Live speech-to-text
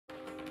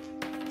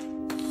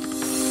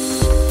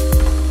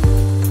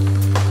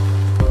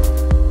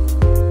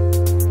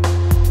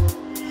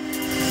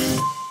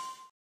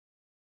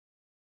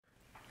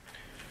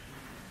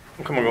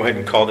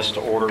call this to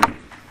order.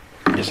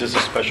 This is a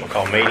special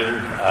call meeting.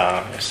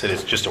 I said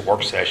it's just a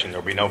work session. There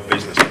will be no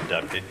business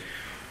conducted.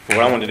 What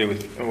I want to do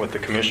with the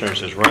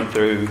commissioners is run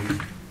through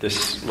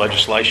this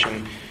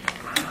legislation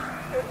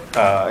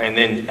and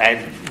then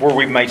add where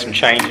we've made some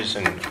changes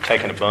and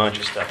taken a bunch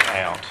of stuff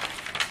out.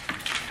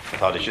 I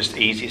thought it's just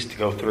easiest to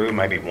go through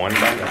maybe one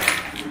by one.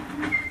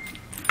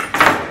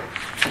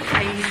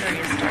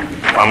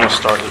 I'm going to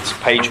start. It's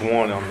page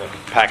 1 on the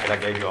packet I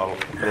gave you all at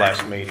the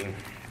last meeting.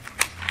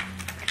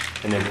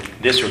 And then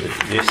this is the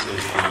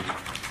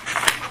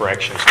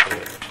corrections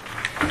to it.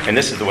 And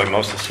this is the way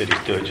most of the cities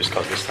do it just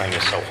because this thing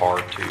is so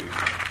hard to,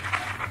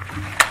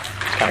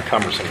 it's kind of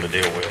cumbersome to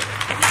deal with.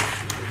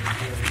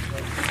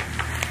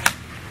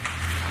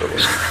 But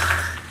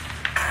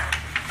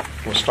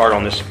we'll start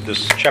on this.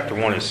 This chapter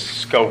 1 is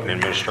scope and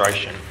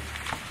administration.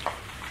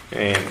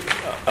 And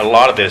a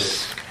lot of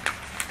this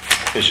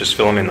is just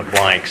filling in the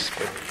blanks.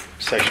 But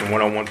section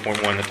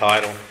 101.1, the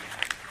title,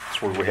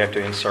 that's where we have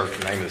to insert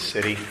the name of the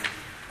city,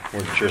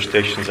 where the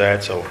jurisdiction's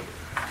at. So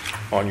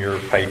on your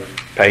page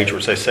where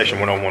it says section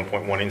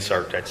 101.1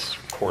 insert, that's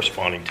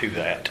corresponding to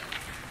that.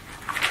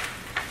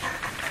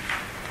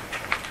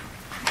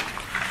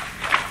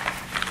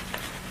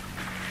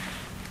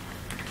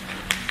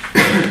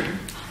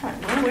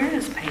 Well, where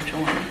is page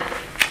 1? I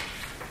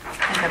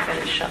think I've got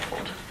it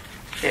shuffled.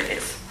 It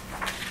is.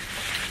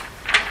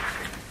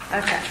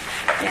 Okay.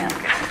 Yeah.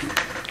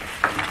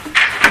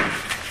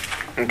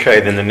 Okay,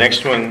 then the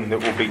next one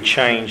that will be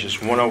changed is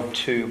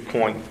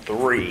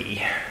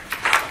 102.3.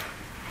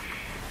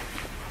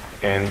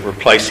 And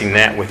replacing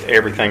that with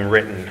everything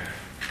written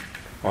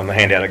on the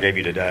handout I gave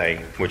you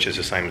today, which is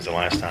the same as the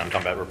last time. I'm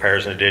talking about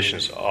repairs and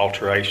additions,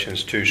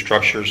 alterations to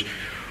structures,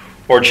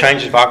 or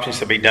changes of occupancy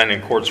to be done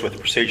in accordance with the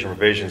procedure and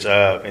provisions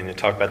of, and they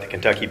talk about the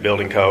Kentucky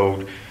Building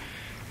Code,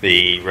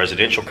 the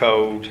Residential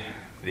Code,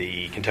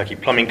 the Kentucky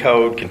Plumbing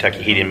Code,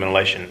 Kentucky Heating and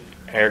Ventilation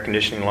Air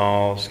Conditioning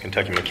Laws,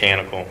 Kentucky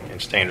Mechanical,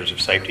 and Standards of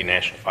Safety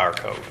National Fire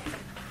Code.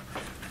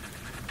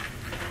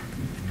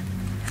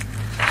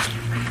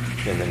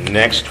 And the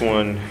next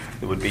one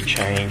that would be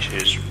changed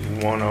is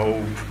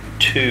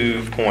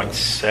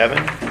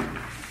 102.7.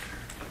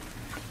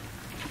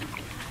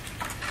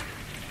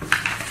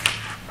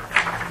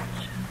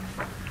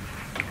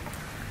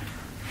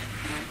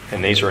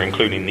 And these are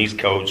including these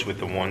codes with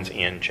the ones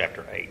in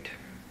Chapter 8.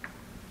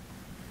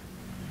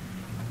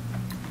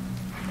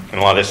 And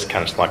a lot of this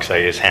kind of, like I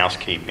say, is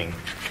housekeeping,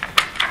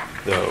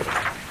 though.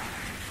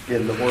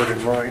 Getting the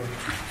wording right.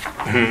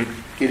 Mm-hmm.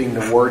 Getting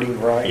the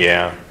wording right.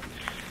 Yeah.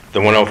 The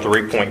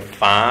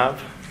 103.5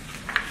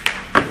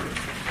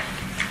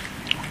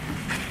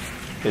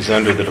 is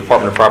under the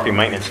Department of Property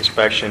Maintenance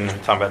Inspection,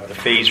 talking about the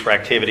fees for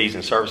activities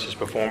and services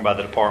performed by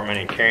the department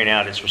in carrying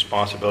out its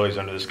responsibilities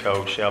under this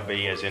code shall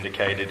be as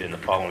indicated in the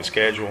following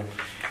schedule.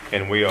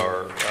 And we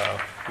are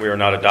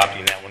not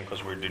adopting that one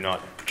because we do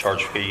not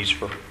charge fees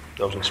for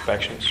those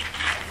inspections.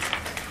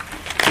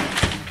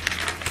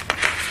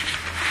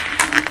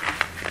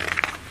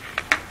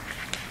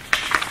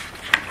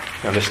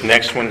 Now this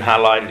next one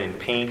highlighted in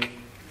pink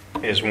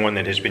is one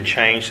that has been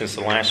changed since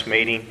the last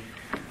meeting.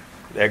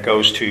 That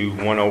goes to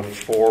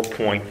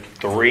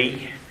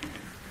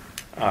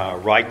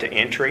 104.3, right to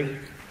entry.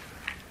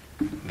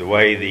 The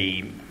way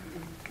the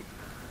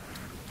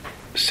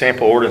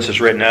sample ordinance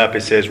is written up,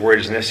 it says where it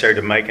is necessary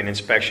to make an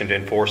inspection to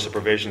enforce the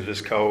provisions of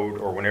this code,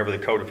 or whenever the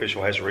code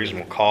official has a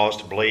reasonable cause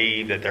to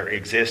believe that there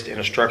exists in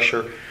a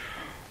structure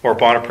or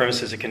upon a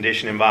premises a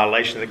condition in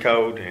violation of the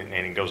code, and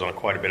it goes on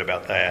quite a bit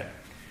about that.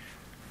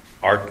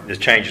 The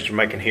changes we're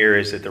making here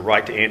is that the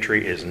right to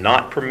entry is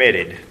not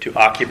permitted to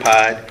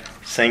occupied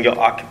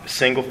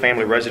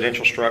single-family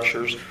residential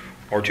structures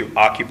or to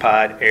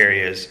occupied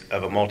areas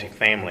of a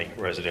multifamily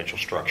residential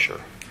structure.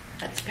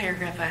 That's the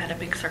paragraph I had a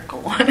big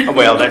circle on.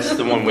 Well, that's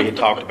the one we had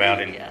talked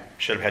about and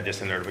should have had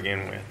this in there to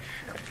begin with.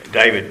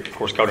 David, of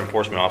course, code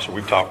enforcement officer,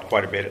 we've talked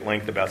quite a bit at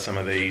length about some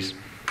of these.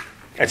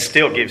 It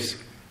still gives,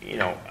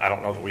 I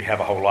don't know that we have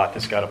a whole lot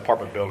that's got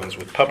apartment buildings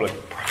with public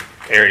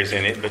areas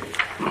in it, but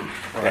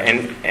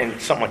and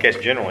something like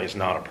that generally is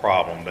not a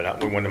problem, but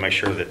we wanted to make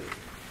sure that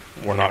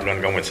we're not going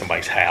to go in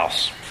somebody's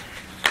house.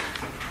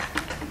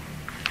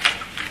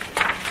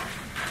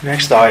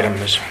 Next item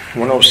is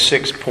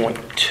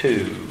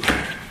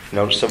 106.2.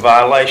 Notice of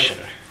violation.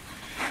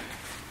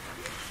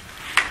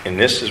 And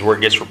this is where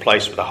it gets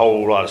replaced with a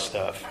whole lot of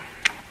stuff.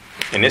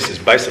 And this is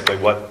basically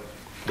what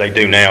they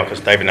do now,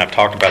 because David and I have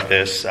talked about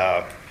this.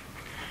 And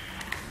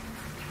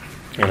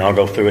I'll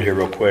go through it here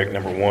real quick.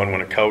 Number 1,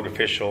 when a code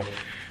official,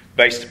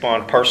 based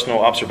upon personal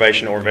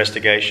observation or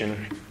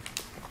investigation,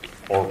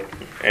 or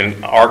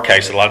in our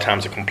case, a lot of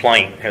times a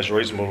complaint, has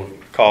reasonable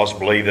cause to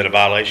believe that a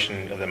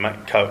violation of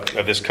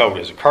this code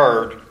has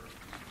occurred,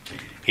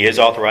 he is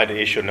authorized to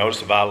issue a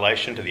notice of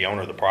violation to the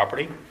owner of the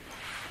property.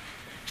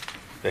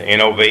 The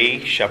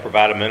NOV shall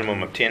provide a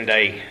minimum of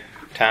 10-day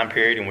time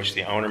period in which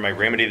the owner may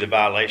remedy the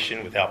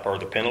violation without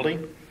further penalty.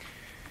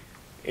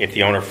 If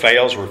the owner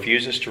fails or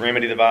refuses to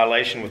remedy the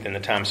violation within the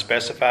time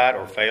specified,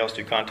 or fails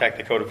to contact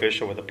the code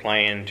official with a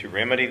plan to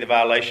remedy the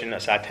violation, a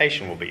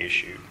citation will be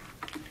issued.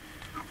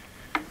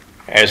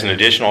 As an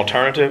additional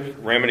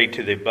alternative remedy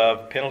to the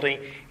above penalty,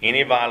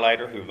 any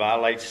violator who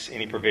violates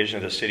any provision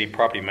of the city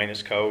property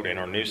maintenance code and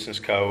or nuisance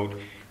code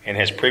and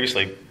has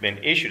previously been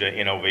issued an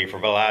NOV for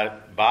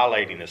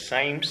violating the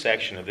same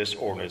section of this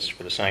ordinance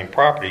for the same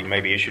property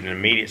may be issued an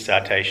immediate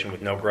citation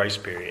with no grace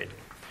period.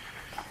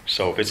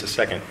 So if it's a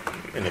second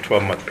in the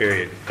 12-month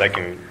period, they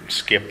can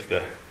skip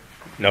the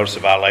notice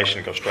of violation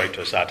and go straight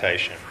to a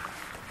citation.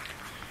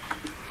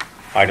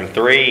 Item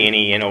 3,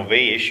 any NOV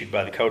issued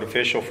by the code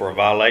official for a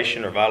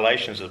violation or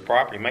violations of the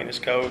property maintenance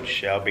code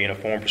shall be in a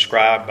form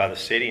prescribed by the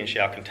city and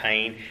shall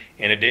contain,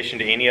 in addition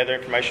to any other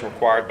information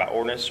required by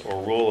ordinance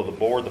or rule of the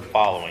board, the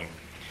following: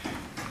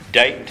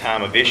 date and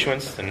time of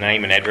issuance, the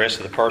name and address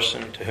of the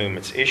person to whom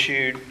it's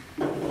issued,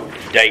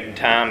 date and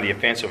time the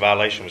offense or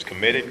violation was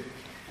committed,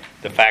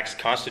 the facts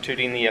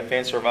constituting the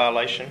offense or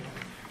violation,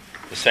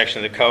 the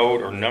section of the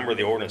code or number of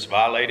the ordinance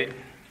violated,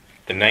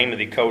 the name of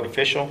the code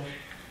official,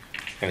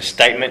 and a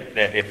statement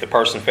that if the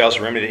person fails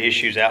to remedy the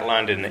issues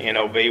outlined in the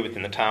NOV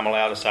within the time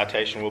allowed, a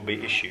citation will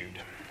be issued.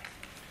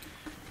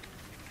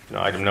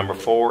 Now, item number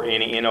 4,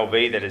 any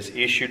NOV that is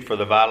issued for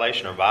the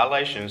violation or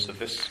violations of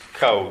this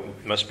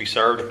code must be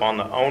served upon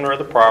the owner of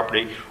the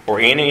property or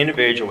any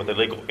individual with a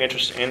legal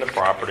interest in the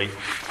property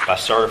by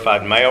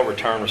certified mail,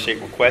 return receipt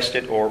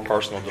requested, or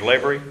personal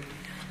delivery,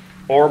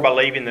 or by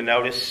leaving the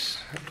notice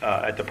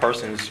at the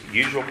person's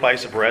usual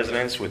place of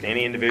residence with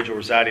any individual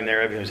residing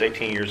there who is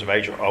 18 years of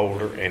age or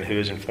older and who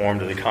is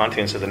informed of the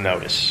contents of the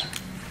notice.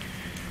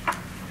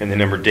 And then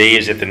number D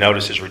is if the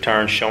notice is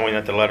returned showing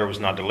that the letter was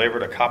not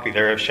delivered, a copy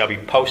thereof shall be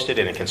posted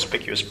in a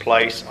conspicuous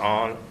place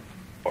on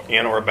or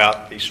in or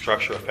about the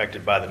structure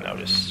affected by the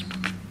notice.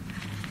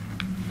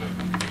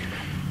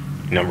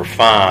 Number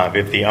 5,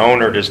 if the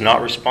owner does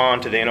not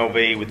respond to the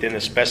NOV within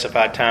the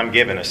specified time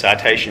given, a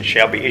citation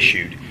shall be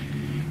issued.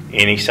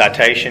 Any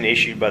citation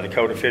issued by the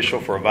code official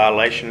for a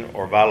violation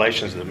or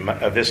violations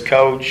of this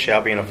code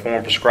shall be in a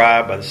form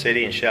prescribed by the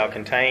city and shall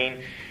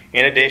contain,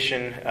 in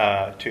addition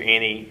to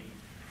any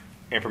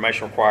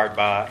information required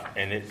by,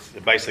 and it's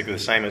basically the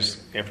same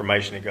as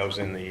information that goes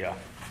in the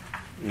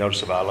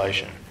notice of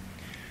violation.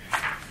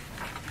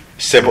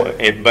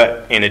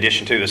 But in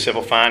addition to the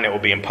civil fine that will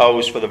be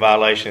imposed for the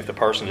violation if the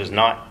person does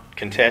not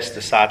contest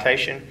the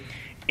citation,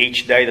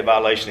 each day the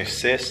violation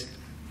exists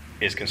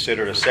is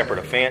considered a separate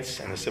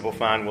offense, and the civil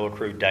fine will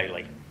accrue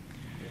daily.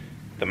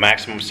 The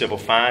maximum civil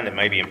fine that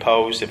may be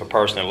imposed if a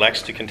person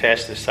elects to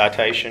contest this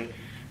citation,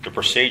 the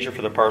procedure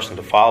for the person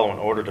to follow in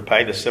order to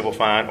pay the civil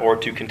fine or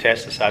to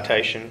contest the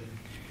citation,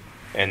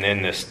 and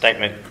then the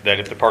statement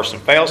that if the person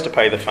fails to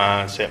pay the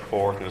fine set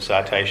forth in the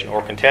citation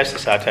or contest the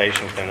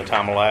citation within the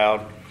time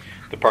allowed,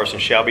 the person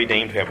shall be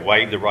deemed to have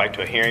waived the right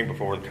to a hearing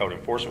before the Code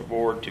Enforcement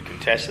Board to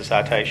contest the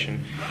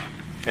citation,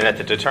 and that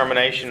the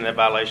determination of that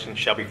violation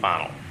shall be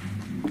final.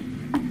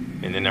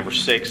 And then number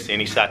 6,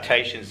 any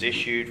citations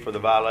issued for the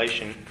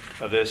violation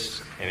of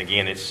this, and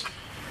again, it's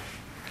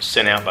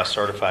sent out by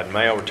certified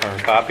mail, return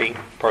copy,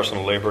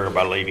 personal delivery, or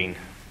by leaving.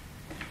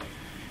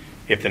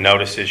 If the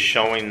notice is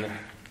showing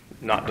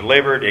not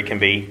delivered, it can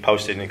be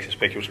posted in a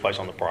conspicuous place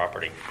on the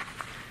property.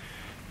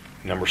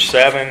 Number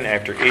 7,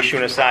 after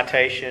issuing a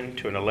citation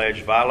to an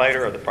alleged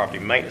violator of the property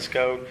maintenance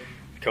code,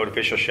 the code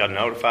official shall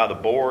notify the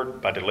board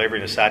by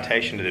delivering the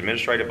citation to the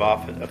administrative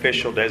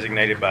official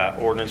designated by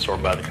ordinance or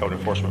by the Code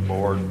Enforcement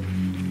Board.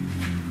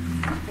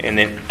 And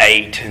then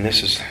 8, and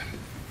this is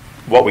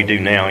what we do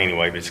now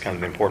anyway, but it's kind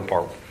of the important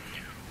part.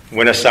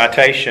 When a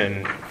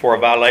citation for a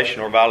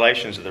violation or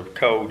violations of the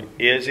code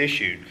is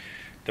issued,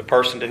 the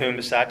person to whom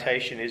the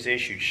citation is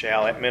issued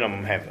shall at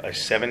minimum have a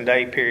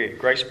 7-day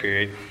grace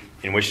period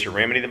in which to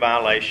remedy the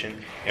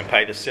violation and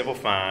pay the civil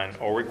fine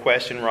or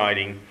request in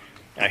writing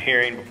a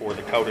hearing before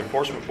the Code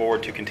Enforcement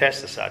Board to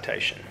contest the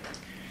citation.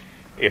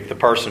 If the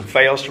person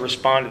fails to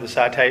respond to the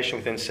citation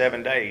within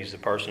 7 days, the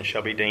person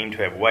shall be deemed to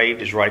have waived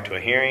his right to a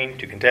hearing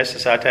to contest the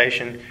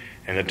citation,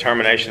 and the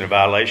determination of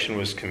violation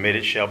was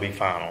committed shall be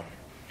final.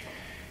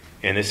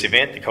 In this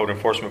event, the Code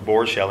Enforcement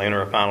Board shall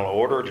enter a final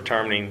order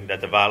determining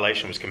that the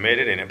violation was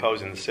committed and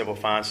imposing the civil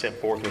fine set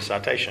forth in the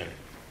citation.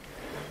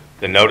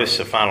 The notice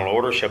of final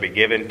order shall be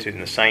given in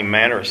the same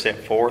manner as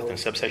set forth in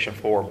subsection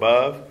 4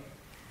 above.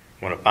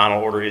 When a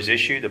final order is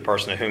issued, the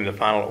person to whom the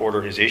final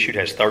order is issued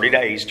has 30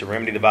 days to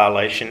remedy the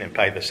violation and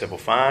pay the civil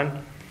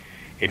fine.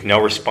 If no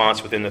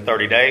response within the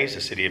 30 days, the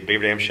City of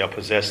Beaver Dam shall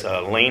possess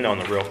a lien on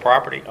the real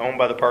property owned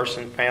by the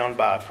person found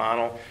by a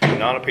final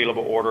non-appealable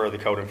order of the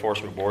Code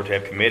Enforcement Board to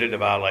have committed a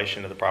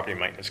violation of the Property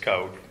Maintenance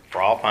Code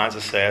for all fines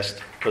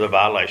assessed for the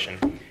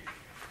violation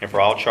and for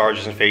all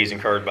charges and fees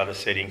incurred by the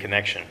city in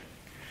connection.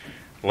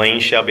 Lien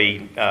shall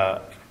be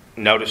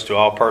noticed to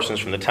all persons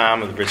from the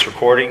time of its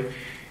recording.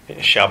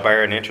 It shall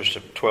bear an interest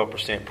of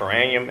 12% per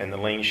annum, and the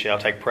lien shall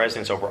take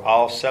precedence over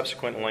all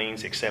subsequent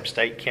liens except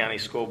state, county,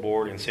 school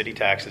board, and city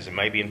taxes, and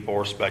may be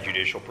enforced by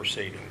judicial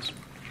proceedings.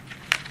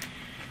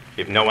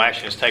 If no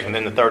action is taken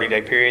within the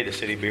 30-day period, the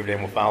City of Beaver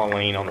Dam will file a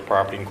lien on the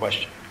property in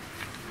question.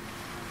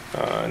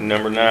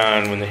 Number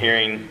 9, when a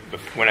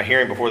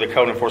hearing before the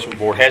Code Enforcement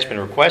Board has been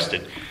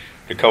requested,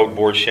 The Code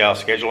Board shall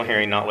schedule a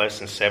hearing not less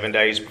than 7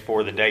 days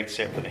before the date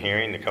set for the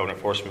hearing. The Code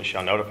Enforcement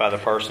shall notify the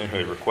person who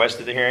had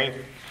requested the hearing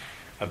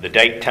of the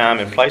date, time,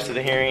 and place of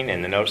the hearing,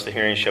 and the notice of the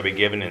hearing shall be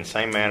given in the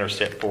same manner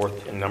set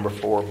forth in number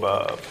 4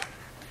 above.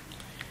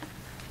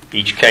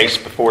 Each case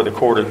before the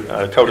Code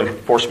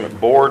Enforcement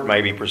Board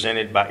may be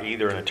presented by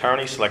either an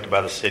attorney selected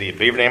by the City of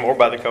Beaver Dam or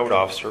by the code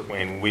officer,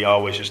 and we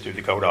always just do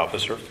the code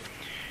officer.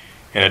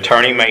 An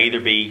attorney may either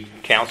be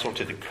counsel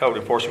to the Code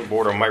Enforcement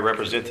Board or may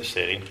represent the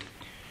city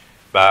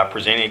by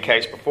presenting a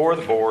case before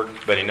the board,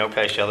 but in no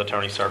case shall the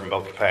attorney serve in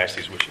both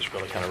capacities, which is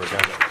really kind of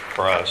redundant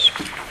for us.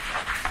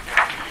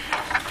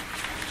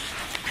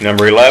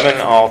 Number 11,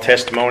 all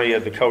testimony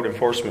of the Code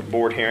Enforcement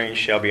Board hearings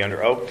shall be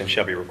under oath and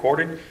shall be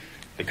recorded.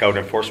 The Code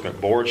Enforcement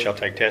Board shall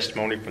take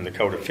testimony from the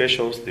code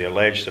officials, the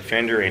alleged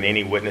offender, and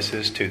any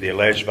witnesses to the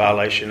alleged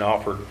violation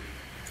offered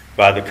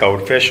by the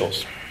code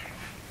officials.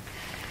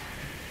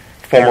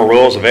 Formal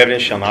rules of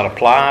evidence shall not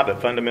apply,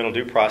 but fundamental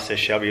due process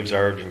shall be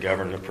observed and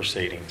govern the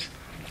proceedings.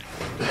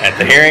 At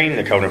the hearing,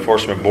 the Code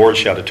Enforcement Board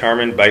shall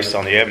determine, based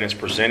on the evidence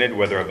presented,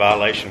 whether a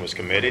violation was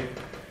committed.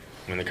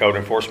 When the Code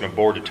Enforcement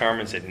Board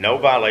determines that no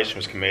violation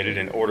was committed,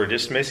 an order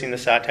dismissing the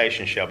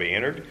citation shall be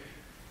entered.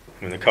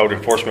 When the Code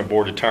Enforcement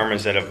Board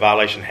determines that a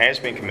violation has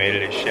been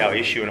committed, it shall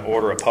issue an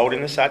order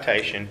upholding the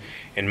citation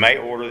and may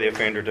order the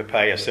offender to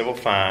pay a civil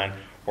fine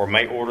or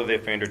may order the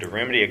offender to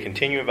remedy a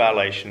continuing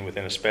violation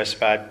within a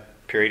specified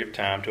period of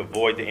time to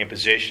avoid the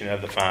imposition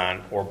of the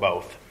fine or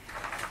both.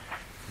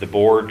 The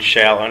Board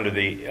shall order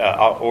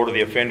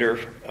the offender,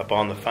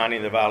 upon the finding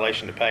of the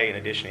violation, to pay, in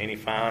addition to any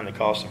fine, the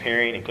cost of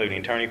hearing, including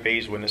attorney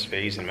fees, witness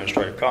fees, and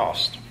administrative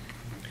costs.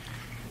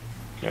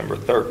 Number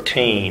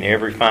 13,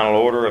 every final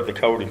order of the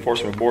Code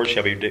Enforcement Board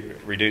shall be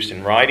reduced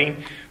in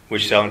writing,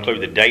 which shall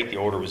include the date the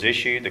order was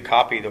issued. The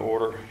copy of the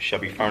order shall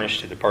be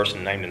furnished to the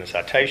person named in the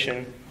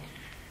citation.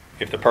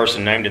 If the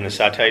person named in the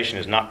citation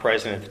is not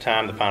present at the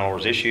time the final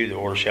order is issued, the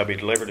order shall be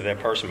delivered to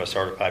that person by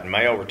certified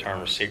mail, return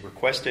receipt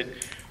requested,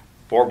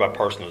 or by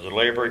personal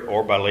delivery,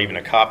 or by leaving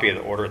a copy of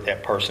the order at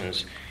that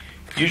person's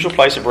usual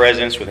place of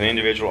residence with an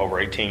individual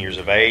over 18 years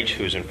of age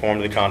who is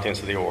informed of the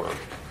contents of the order.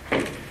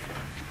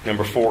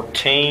 Number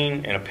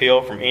 14, an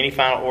appeal from any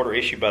final order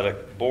issued by the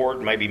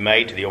Board may be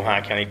made to the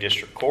Ohio County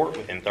District Court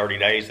within 30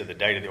 days of the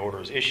date of the order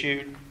is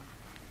issued.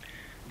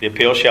 The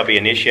appeal shall be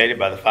initiated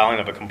by the filing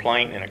of a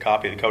complaint and a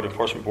copy of the Code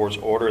Enforcement Board's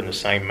order in the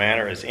same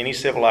manner as any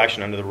civil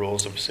action under the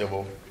rules of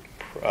civil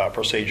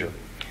procedure.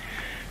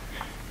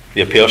 The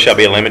appeal shall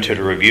be limited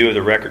to a review of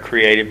the record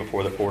created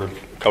before the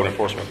Code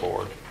Enforcement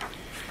Board.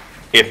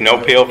 If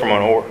no appeal from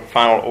a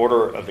final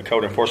order of the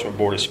Code Enforcement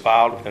Board is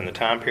filed within the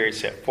time period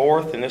set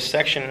forth in this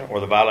section,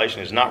 or the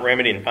violation is not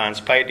remedied and fines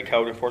paid, the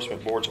Code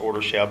Enforcement Board's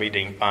order shall be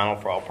deemed final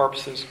for all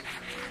purposes.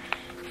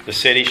 The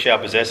city shall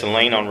possess a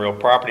lien on real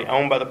property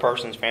owned by the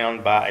persons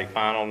found by a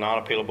final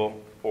non-appealable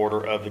order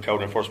of the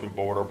Code Enforcement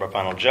Board or by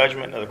final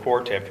judgment of the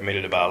court to have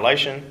committed a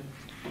violation.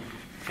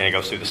 And it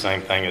goes through the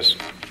same thing as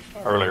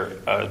earlier,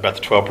 about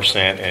the 12%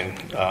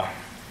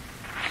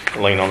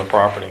 and lien on the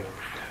property.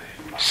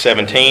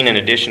 17, in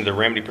addition to the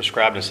remedy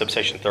prescribed in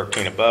subsection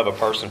 13 above, a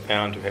person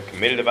found to have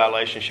committed a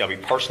violation shall be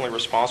personally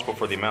responsible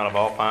for the amount of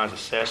all fines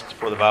assessed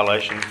for the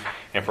violation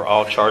and for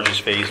all charges,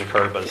 fees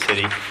incurred by the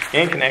city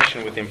in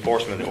connection with the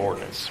enforcement of the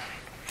ordinance.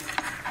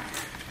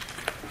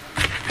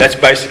 That's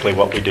basically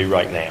what we do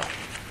right now.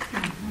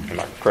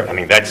 Am I correct? I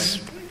mean, that's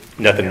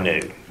nothing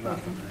new.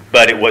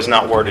 But it was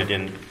not worded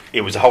in,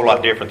 it was a whole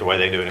lot different the way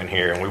they do it in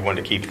here, and we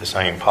wanted to keep the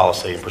same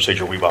policy and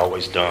procedure we've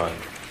always done.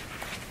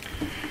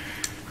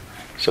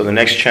 So the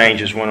next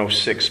change is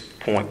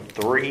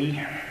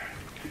 106.3.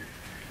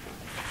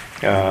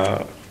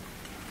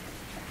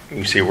 You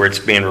can see where it's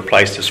being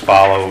replaced as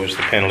follows.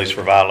 The penalties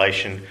for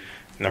violation.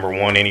 Number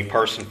 1, any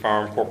person,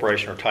 firm,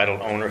 corporation, or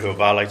titled owner who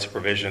violates a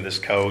provision of this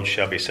code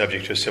shall be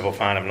subject to a civil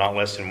fine of not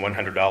less than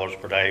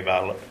 $100 per day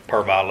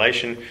per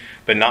violation,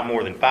 but not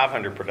more than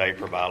 $500 per day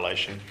per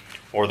violation,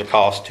 or the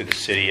cost to the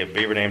city of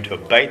Beaver Dam to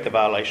abate the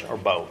violation, or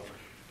both.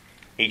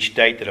 Each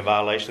date that a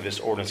violation of this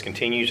ordinance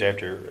continues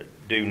after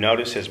due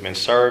notice has been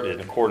served in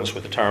accordance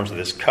with the terms of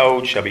this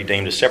code shall be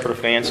deemed a separate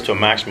offense to a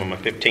maximum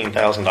of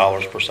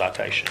 $15,000 per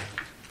citation.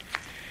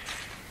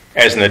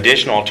 As an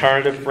additional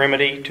alternative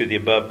remedy to the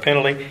above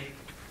penalty,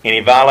 any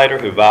violator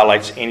who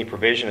violates any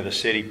provision of the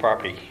city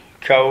property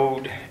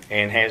code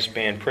and has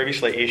been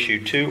previously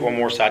issued 2 or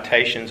more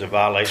citations of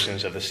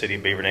violations of the city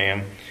of Beaver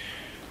Dam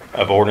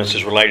of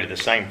ordinances related to the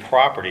same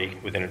property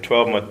within a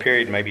 12-month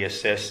period may be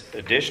assessed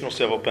additional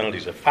civil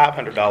penalties of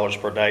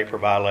 $500 per day per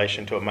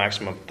violation to a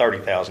maximum of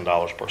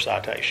 $30,000 per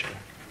citation.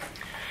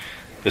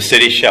 The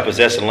city shall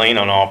possess a lien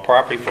on all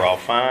property for all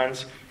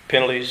fines,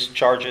 penalties,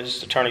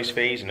 charges, attorney's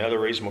fees, and other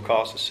reasonable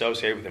costs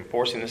associated with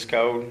enforcing this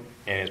code,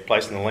 and is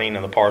placing the lien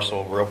on the parcel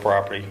of real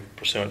property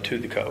pursuant to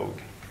the code.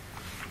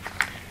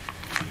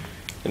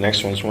 The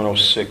next one is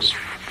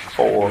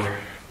 106.4.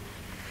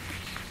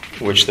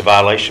 which the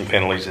violation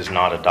penalties is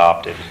not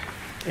adopted,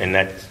 and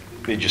that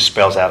it just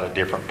spells out a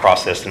different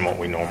process than what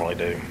we normally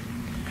do.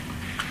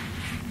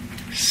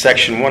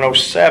 Section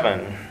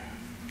 107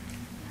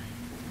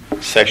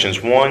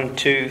 Sections 1,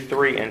 2,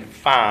 3, and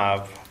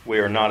 5 we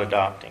are not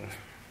adopting.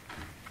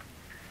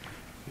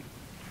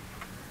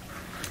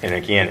 And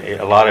again,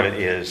 a lot of it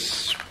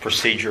is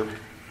procedure,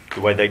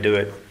 the way they do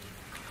it,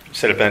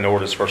 set up an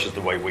ordinance versus the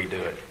way we do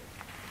it.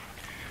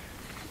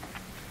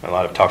 A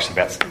lot of talks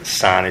about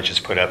signage is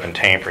put up and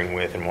tampering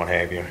with and what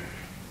have you.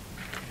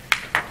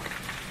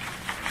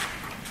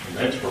 And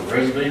that's for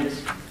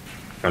residents?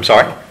 I'm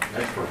sorry?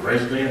 That's for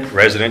residents?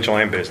 Residential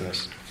and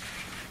business.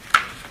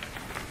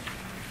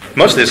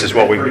 Most of this is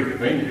what we... It's pretty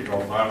convenient,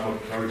 because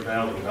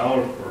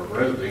 $30,000 for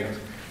residents,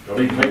 they'll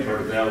need to make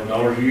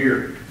 $30,000 a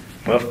year.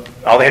 Well,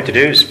 all they have to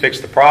do is fix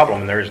the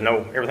problem, and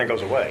everything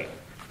goes away.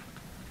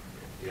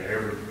 Yeah,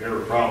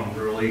 every problem's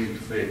real easy to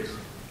fix.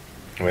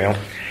 Well,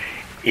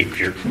 if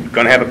you're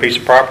going to have a piece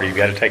of property, you've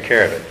got to take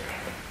care of it.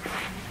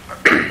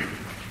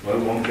 Well,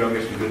 won't y'all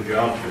get some good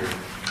jobs here?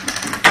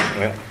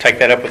 Well, take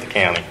that up with the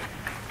county.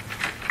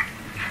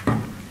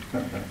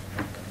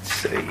 Let's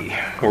see,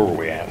 where were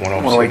we at?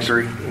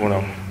 108.3.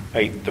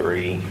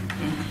 108.3.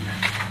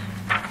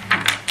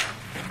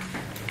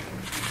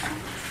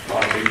 A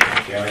lot of people in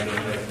the county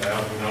doesn't have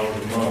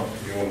 $1,000 a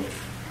month. You want to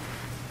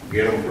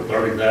get them for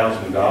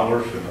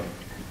 $30,000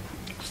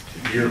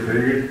 in a year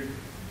period?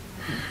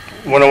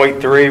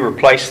 108.3,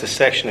 replace the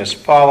section as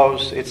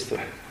follows. It's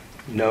the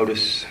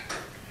notice.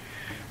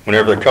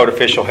 Whenever the code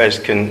official has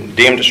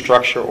condemned a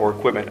structure or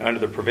equipment under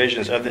the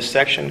provisions of this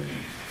section,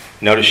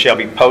 notice shall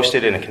be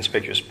posted in a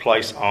conspicuous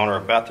place on or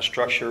about the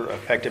structure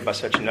affected by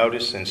such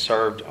notice and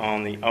served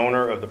on the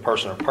owner of the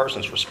person or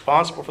persons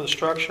responsible for the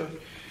structure.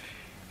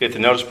 If the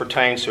notice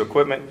pertains to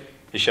equipment,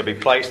 it shall be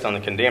placed on the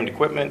condemned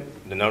equipment.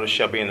 The notice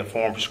shall be in the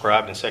form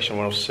prescribed in Section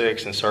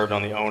 106 and served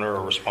on the owner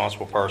or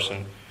responsible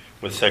person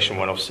with Section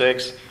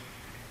 106.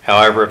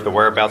 However, if the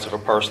whereabouts of a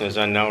person is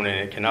unknown and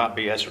it cannot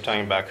be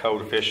ascertained by a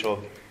code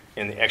official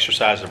in the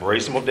exercise of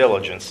reasonable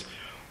diligence,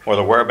 or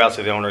the whereabouts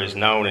of the owner is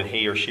known and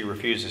he or she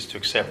refuses to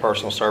accept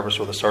personal service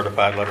with a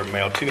certified letter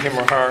mailed to him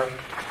or her,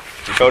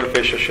 the code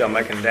official shall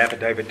make an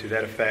affidavit to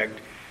that effect,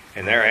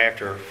 and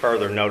thereafter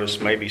further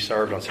notice may be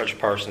served on such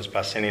persons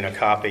by sending a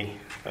copy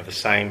of the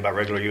same by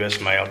regular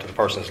U.S. mail to the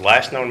person's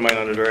last known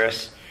mailing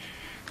address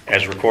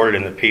as recorded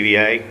in the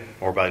PVA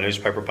or by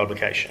newspaper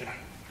publication.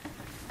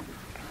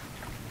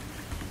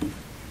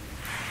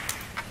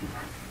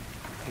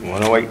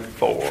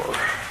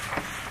 108.4.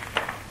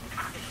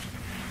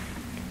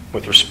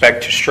 With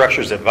respect to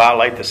structures that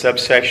violate the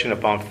subsection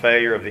upon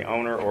failure of the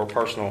owner or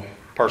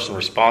person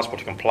responsible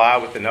to comply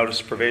with the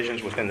notice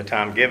provisions within the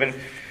time given,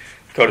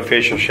 the code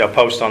official shall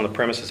post on the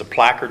premises a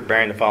placard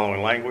bearing the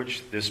following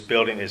language: this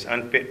building is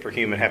unfit for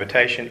human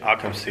habitation,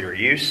 occupancy, or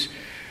use.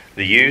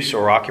 The use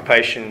or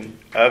occupation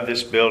of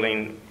this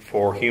building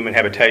for human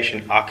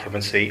habitation,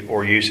 occupancy,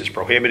 or use is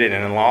prohibited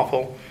and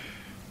unlawful.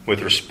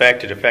 With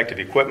respect to defective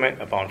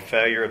equipment, upon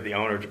failure of the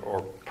owner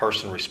or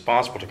person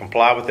responsible to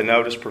comply with the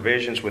notice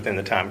provisions within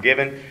the time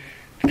given,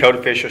 the code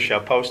official shall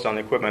post on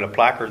the equipment a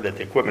placard that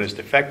the equipment is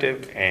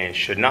defective and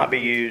should not be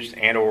used,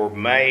 and or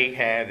may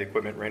have the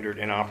equipment rendered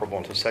inoperable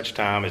until such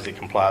time as it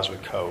complies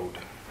with code.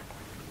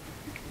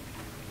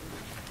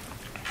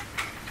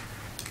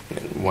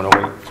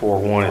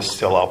 108.4.1 is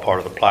still all part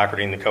of the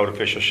placarding. The code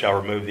official shall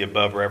remove the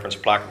above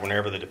referenced placard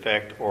whenever the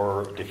defect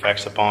or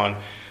defects upon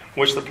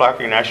which the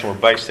placarding action were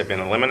based have been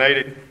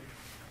eliminated.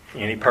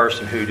 Any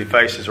person who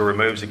defaces or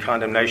removes a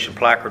condemnation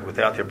placard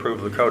without the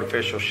approval of the code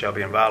official shall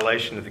be in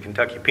violation of the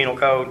Kentucky Penal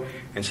Code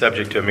and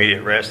subject to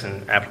immediate arrest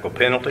and applicable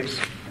penalties.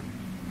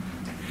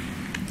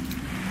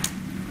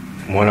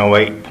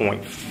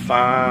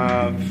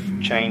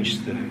 108.5, change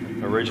the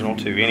original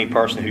to any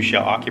person who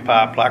shall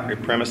occupy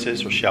placarded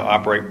premises or shall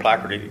operate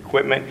placarded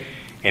equipment,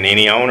 and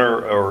any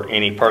owner or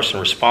any person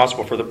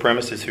responsible for the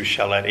premises who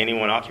shall let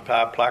anyone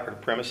occupy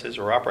placarded premises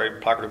or operate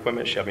placarded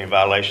equipment shall be in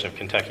violation of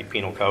Kentucky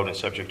Penal Code and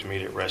subject to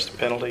immediate arrest and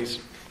penalties.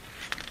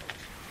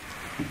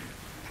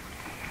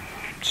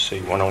 Let's see,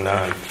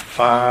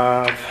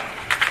 109.5.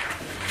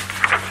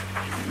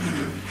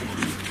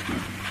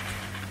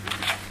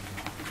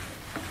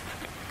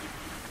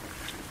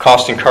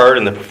 Costs incurred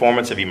in the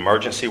performance of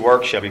emergency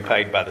work shall be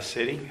paid by the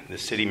city. The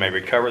city may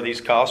recover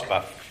these costs by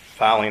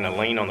filing a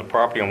lien on the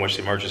property on which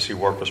the emergency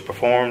work was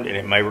performed, and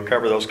it may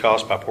recover those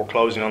costs by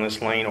foreclosing on this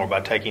lien or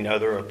by taking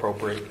other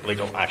appropriate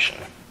legal action.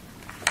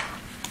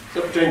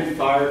 Does that pertain to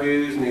fire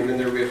dues in the event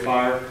there would be a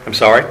fire? I'm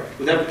sorry?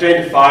 Would that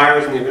pertain to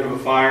fires in the event of a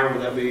fire?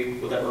 Would that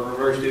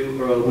reverse due,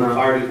 or would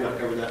fire dues not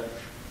cover that?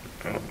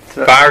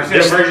 Fire,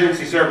 You said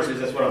emergency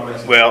services, that's what I'm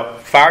asking. well,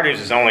 fire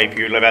dues is only if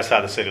you live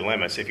outside the city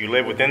limits. If you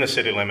live within the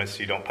city limits,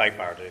 you don't pay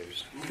fire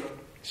dues. Okay.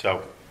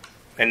 So,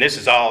 and this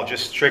is all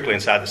just strictly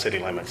inside the city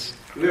limits.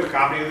 Do we have a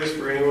copy of this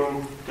for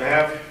anyone to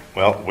have?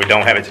 Well, we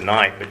don't have it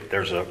tonight, but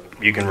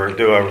you can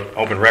do an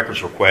open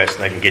records request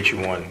and they can get you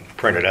one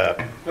printed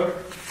up. Okay.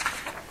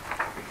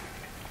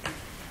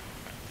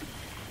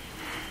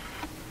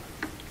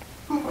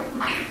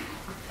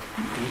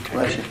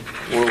 Bless you.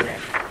 Where we at?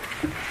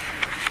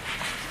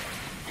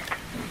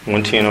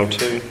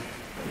 110.02.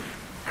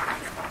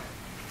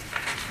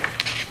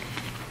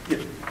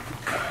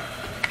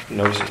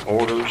 Notice of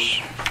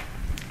orders.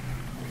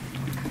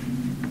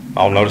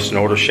 All notice and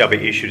orders shall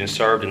be issued and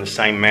served in the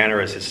same manner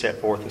as is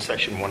set forth in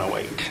section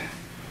 108.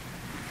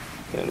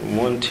 And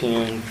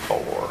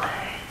 110.4.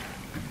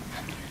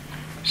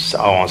 So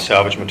on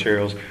salvage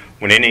materials.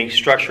 When any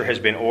structure has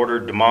been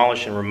ordered,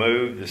 demolished, and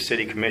removed, the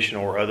City Commission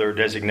or other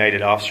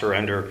designated officer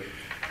under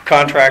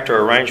contract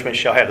or arrangement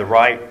shall have the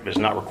right, but is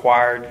not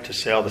required, to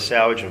sell the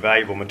salvage and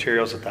valuable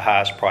materials at the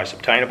highest price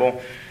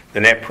obtainable. The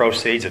net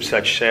proceeds of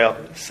such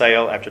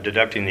sale, after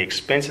deducting the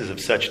expenses of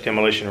such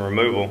demolition and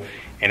removal,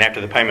 and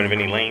after the payment of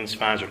any liens,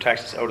 fines, or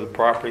taxes owed to the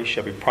property,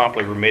 shall be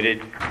promptly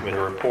remitted with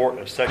a report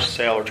of such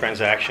sale or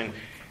transaction,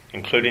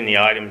 including the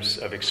items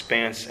of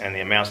expense and the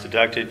amounts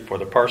deducted, for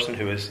the person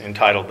who is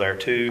entitled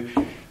thereto,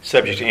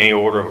 subject to any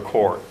order of a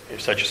court.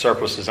 If such a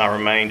surplus does not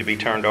remain to be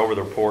turned over,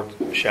 the report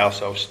shall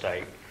so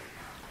state.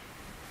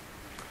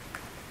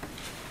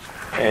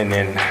 And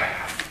then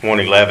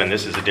 111,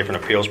 this is a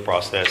different appeals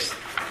process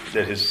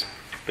that has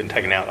been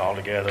taken out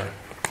altogether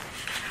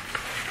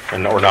or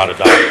not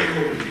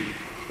adopted.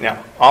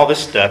 Now, all this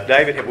stuff,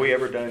 David, have we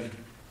ever done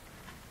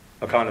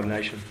a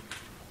condemnation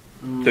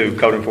through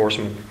code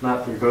enforcement?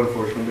 Not through code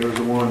enforcement. There was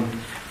the one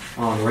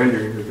on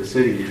rendering that the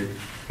city did.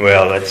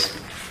 Well, that's,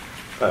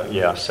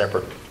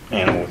 separate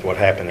animal with what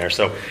happened there.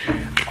 So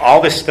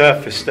all this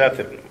stuff is stuff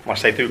that, when I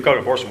say through code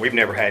enforcement, we've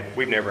never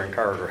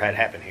incurred or had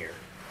happen here.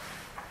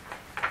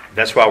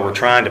 That's why we're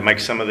trying to make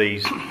some of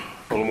these a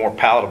little more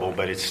palatable,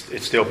 but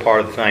it's still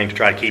part of the thing to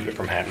try to keep it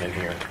from happening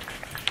here.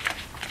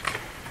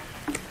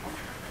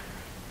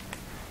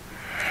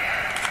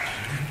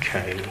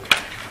 Okay,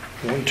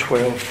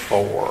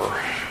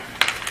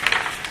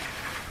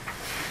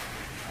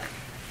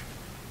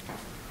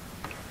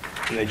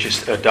 112.4. And it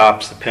just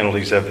adopts the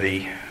penalties of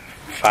the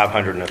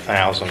 500 and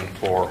 1,000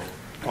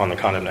 on the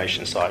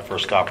condemnation side for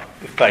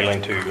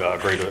failing to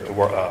agree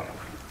to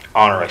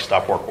honor a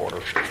stop work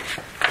order.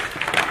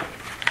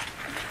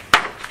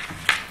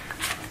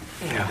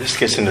 Now this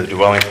gets into the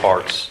dwelling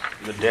parts,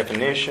 the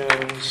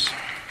definitions.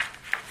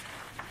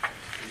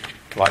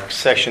 Like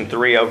section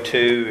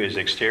 302 is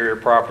exterior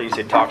properties.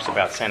 It talks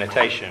about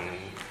sanitation,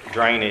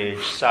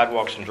 drainage,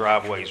 sidewalks and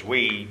driveways,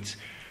 weeds,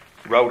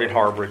 road and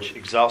harborage,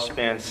 exhaust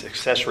vents,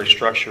 accessory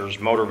structures,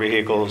 motor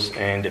vehicles,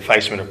 and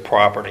defacement of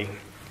property.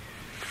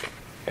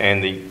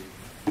 And the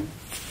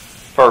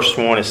first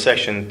one is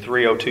section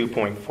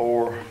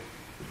 302.4.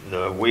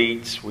 The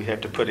weeds, we have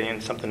to put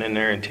in something in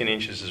there, and 10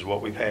 inches is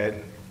what we've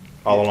had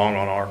all along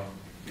on ours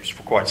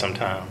for quite some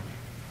time.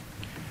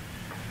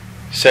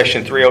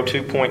 Section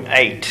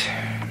 302.8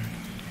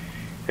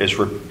 is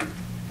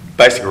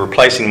basically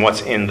replacing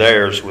what's in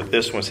theirs with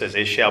this one. Says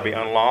it shall be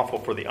unlawful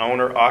for the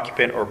owner,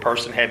 occupant, or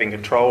person having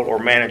control or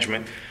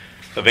management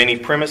of any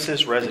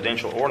premises,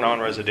 residential or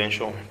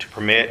non-residential, to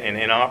permit an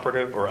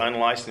inoperative or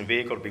unlicensed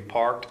vehicle to be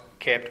parked,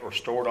 kept, or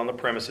stored on the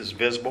premises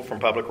visible from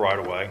public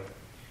right-of-way.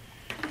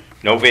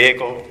 No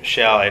vehicle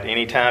shall at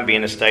any time be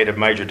in a state of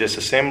major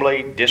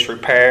disassembly,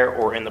 disrepair,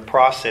 or in the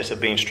process of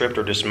being stripped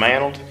or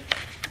dismantled.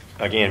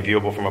 Again,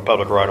 viewable from a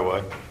public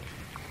right-of-way.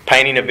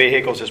 Painting of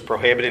vehicles is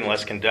prohibited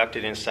unless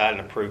conducted inside an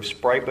approved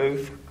spray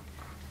booth.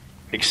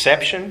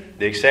 Exception.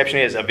 The exception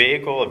is a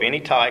vehicle of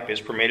any type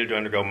is permitted to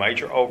undergo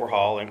major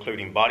overhaul,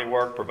 including body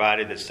work,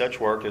 provided that such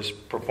work is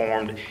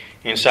performed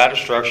inside a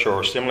structure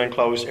or similar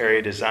enclosed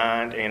area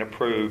designed and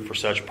approved for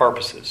such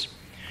purposes.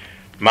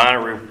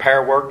 Minor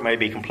repair work may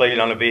be completed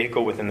on a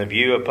vehicle within the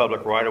view of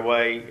public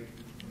right-of-way,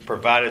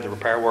 provided the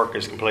repair work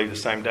is completed the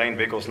same day and the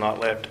vehicle is not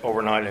left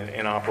overnight in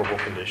inoperable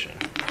condition.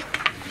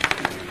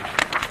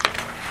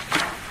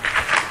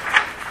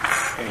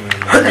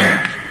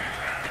 And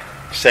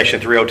section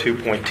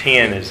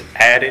 302.10 is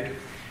added,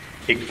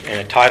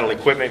 and titled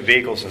Equipment,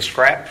 Vehicles, and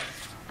Scrap.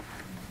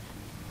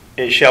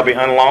 It shall be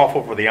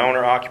unlawful for the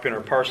owner, occupant,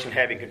 or person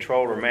having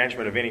control or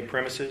management of any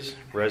premises,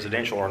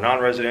 residential or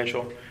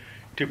non-residential,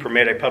 to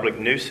permit a public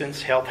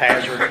nuisance, health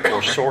hazard,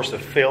 or source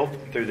of filth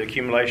through the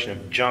accumulation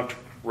of junked,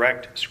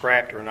 wrecked,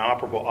 scrapped, or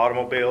inoperable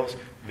automobiles,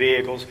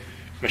 vehicles,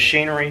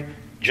 machinery,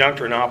 junked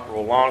or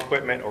inoperable lawn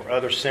equipment, or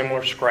other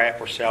similar scrap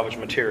or salvage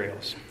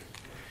materials.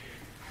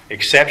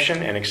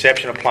 Exception. An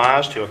exception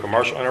applies to a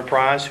commercial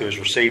enterprise who has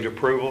received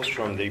approvals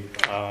from the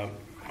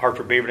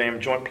Hartford Beaver Dam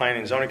Joint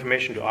Planning and Zoning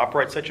Commission to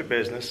operate such a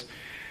business.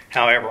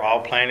 However,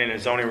 all planning and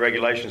zoning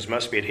regulations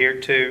must be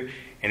adhered to,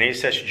 and any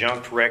such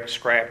junked, wrecked,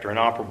 scrapped, or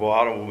inoperable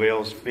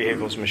automobiles,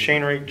 vehicles,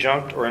 machinery,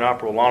 junked or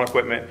inoperable lawn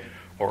equipment,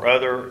 or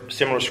other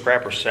similar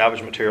scrap or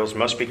salvage materials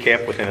must be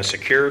kept within a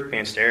secure,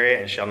 fenced area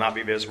and shall not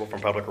be visible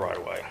from public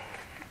right-of-way.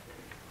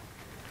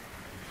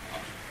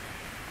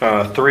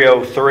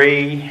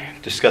 303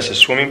 discusses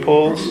swimming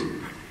pools.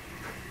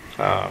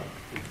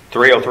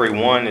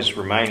 303.1 is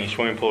remaining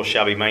swimming pools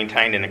shall be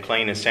maintained in a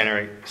clean and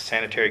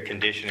sanitary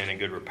condition and in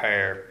good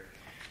repair.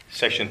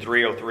 Section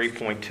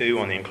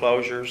 303.2 on the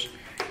enclosures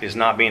is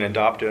not being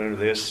adopted under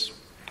this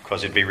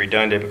because it'd be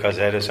redundant, because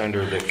that is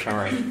under the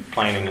current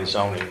planning and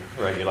zoning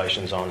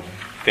regulations on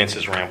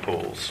fences around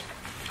pools.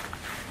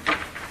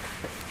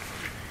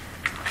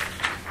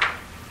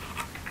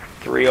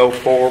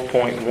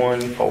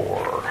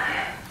 304.14.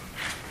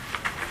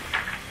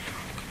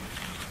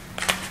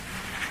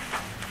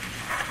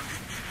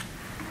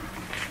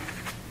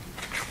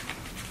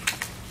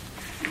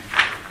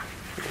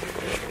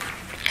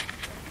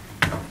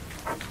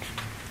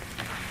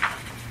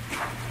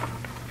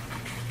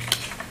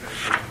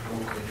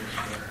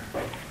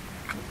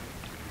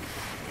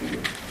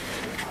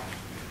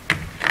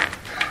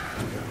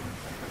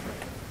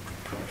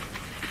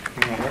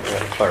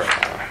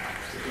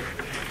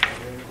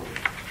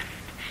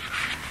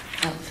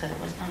 said it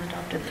was not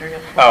adopted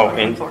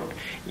 304. Oh,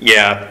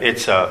 yeah,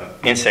 it's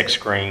insect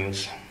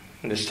screens.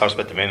 This talks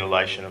about the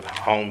ventilation of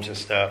homes and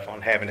stuff,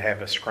 on having to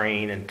have a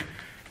screen and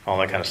all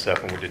that kind of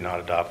stuff, and we did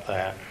not adopt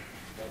that.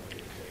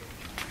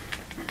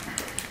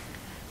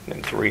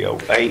 Then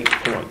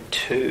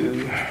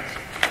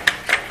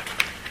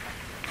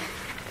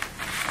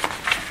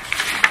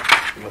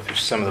 308.2. Go through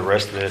some of the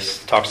rest of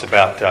this. Talks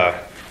about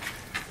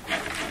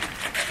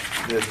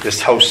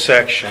this whole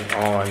section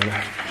on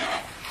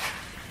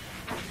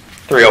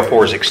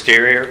 304 is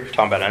exterior,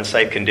 talking about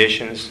unsafe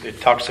conditions. It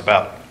talks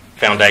about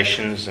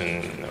foundations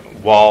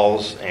and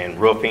walls and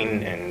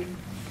roofing and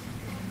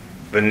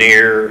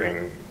veneer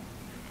and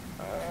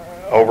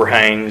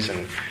overhangs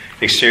and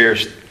exterior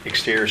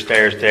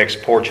stairs, decks,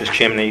 porches,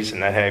 chimneys,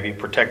 and that have you.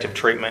 Protective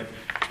treatment.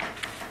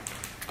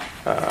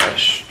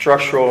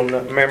 Structural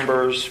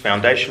members,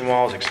 foundation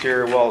walls,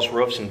 exterior walls,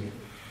 roofs and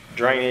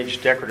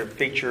drainage, decorative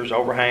features,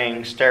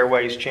 overhangs,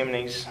 stairways,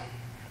 chimneys.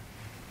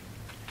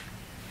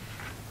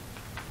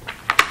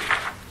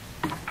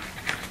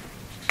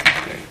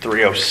 And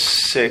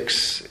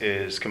 306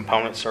 is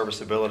component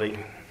serviceability.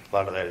 A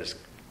lot of that is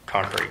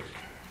concrete.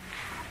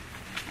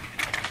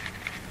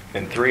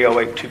 And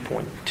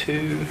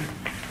 308.2.2,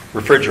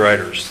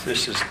 refrigerators.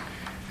 This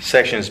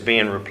section is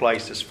being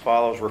replaced as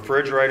follows.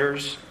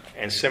 Refrigerators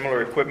and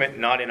similar equipment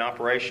not in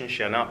operation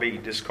shall not be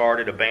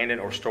discarded,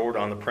 abandoned, or stored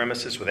on the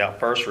premises without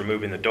first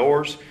removing the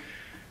doors.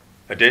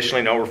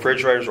 Additionally, no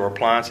refrigerators or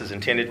appliances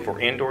intended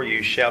for indoor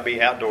use shall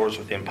be outdoors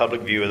within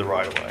public view of the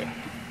right-of-way.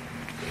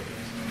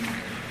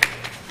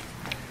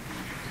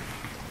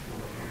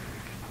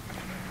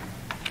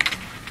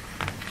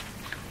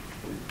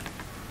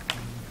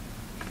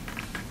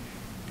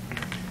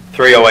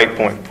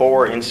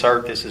 .4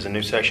 insert. This is a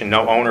new section.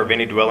 No owner of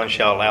any dwelling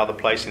shall allow the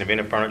placing of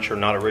any furniture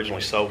not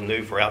originally sold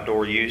new for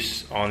outdoor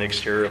use on the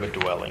exterior of a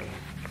dwelling.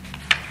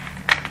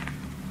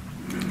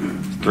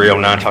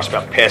 309 talks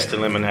about pest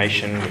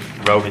elimination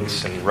with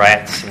rodents and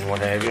rats and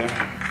what have you.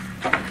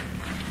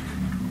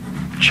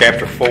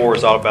 Chapter 4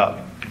 is all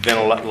about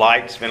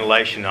lights,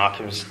 ventilation,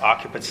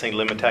 occupancy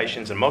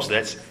limitations, and most of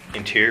that's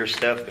interior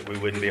stuff that we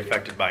wouldn't be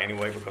affected by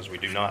anyway because we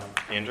do not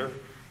enter.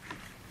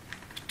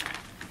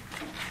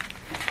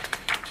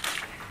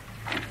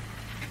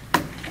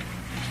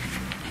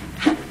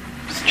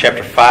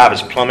 Chapter 5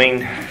 is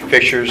plumbing,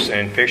 fixtures,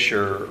 and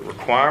fixture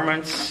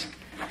requirements.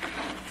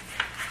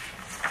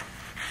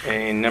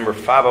 And number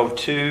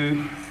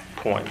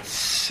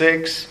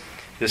 502.6,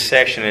 this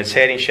section and its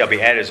heading shall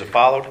be added as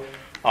follows.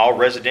 All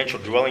residential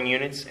dwelling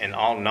units and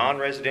all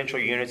non-residential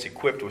units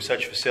equipped with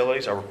such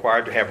facilities are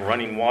required to have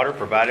running water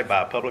provided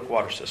by a public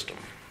water system.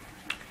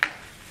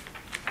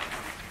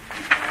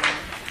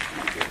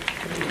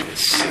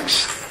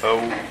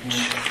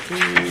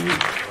 602.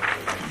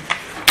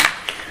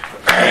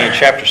 And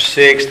Chapter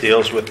 6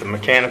 deals with the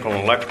mechanical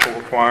and electrical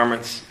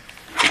requirements.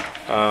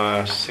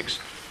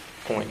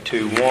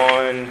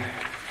 6.21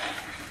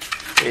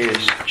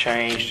 is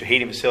changed to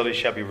heating facilities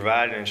shall be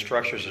provided in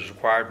structures as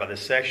required by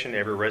this section.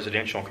 Every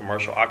residential and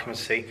commercial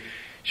occupancy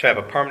shall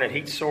have a permanent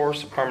heat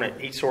source. A permanent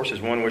heat source is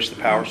one in which the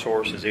power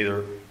source is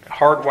either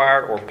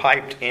hardwired or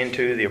piped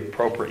into the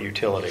appropriate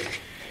utility.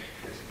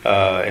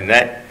 And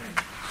that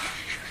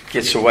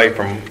gets away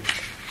from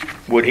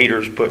wood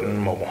heaters put in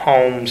mobile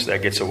homes.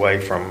 That gets away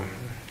from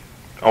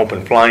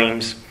open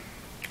flames.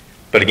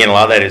 But again, a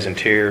lot of that is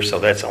interior, so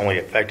that's only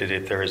affected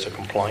if there is a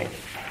complaint.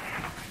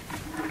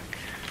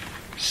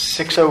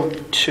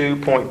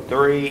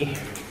 602.3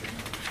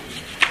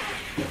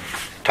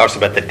 talks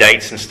about the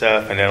dates and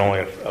stuff, and that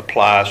only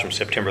applies from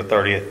September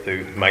 30th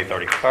through May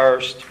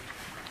 31st.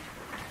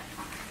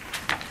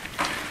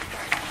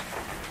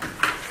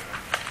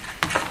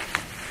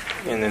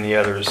 And then the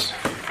others,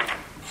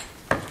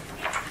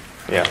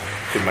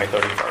 through May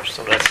 31st.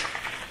 So that's.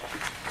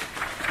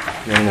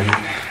 And then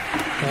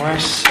the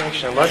last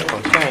section, electrical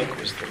tank,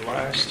 was the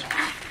last.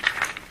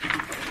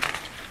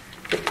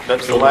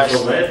 That's the last.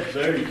 So that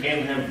there you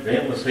can't have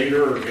ventless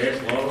heater or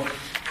gas log?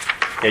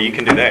 Yeah, you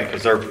can do that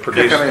because they're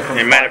produced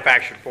and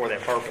manufactured for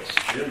that purpose.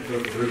 Yeah,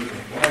 they produce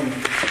flame.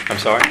 I'm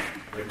sorry?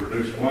 They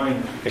produce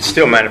flame. It's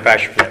still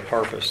manufactured for that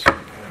purpose.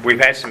 We've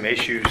had some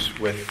issues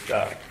with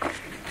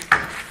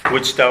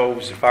wood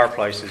stoves and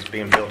fireplaces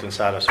being built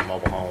inside of some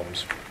mobile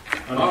homes.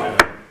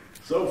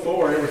 So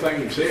far,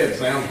 everything you've said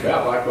sounds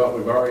about like what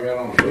we've already got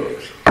on the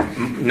books.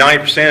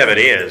 90% of it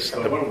is. So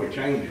what are we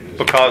changing?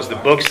 Because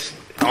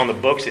on the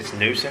books, it's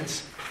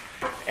nuisance.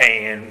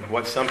 And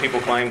what some people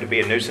claim to be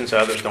a nuisance,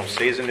 others don't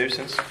see as a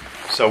nuisance.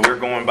 So we're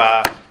going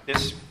by,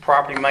 this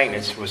property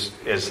maintenance has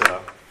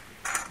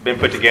been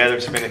put together.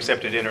 It's been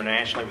accepted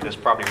internationally with this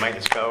property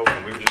maintenance code,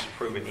 and we were just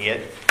approving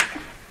it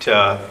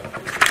to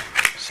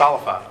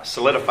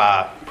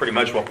solidify pretty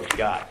much what we've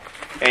got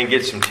and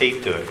get some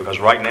teeth to it. Because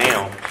right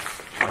now,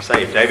 I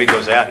say, if David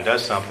goes out and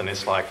does something,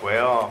 it's like,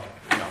 well,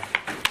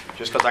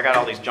 just because I got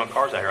all these junk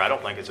cars out here, I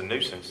don't think it's a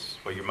nuisance.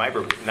 Well, your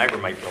neighbor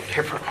may feel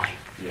differently.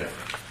 Yeah.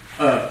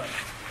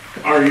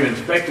 Are you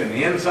inspecting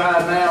the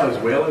inside now as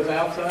well as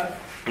outside?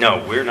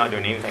 No, we're not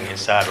doing anything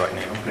inside right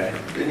now. Okay.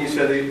 Didn't you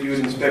say that you would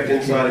inspect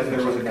inside if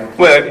there was a complaint?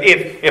 Well,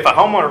 if a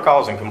homeowner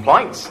calls and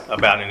complains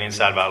about an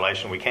inside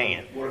violation, we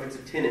can. What if it's a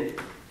tenant?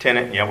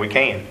 Tenant, yeah, we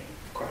can.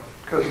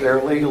 Because they're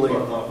legally.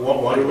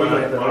 What about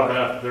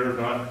if they're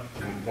not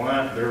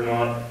compliant, they're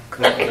not up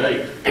to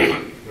date?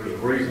 There's a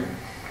reason.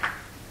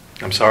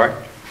 I'm sorry?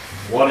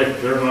 What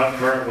if they're not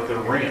current with their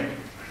rent?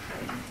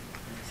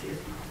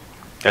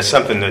 That's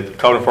something that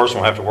code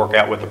enforcement will have to work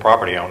out with the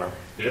property owner.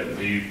 Yeah,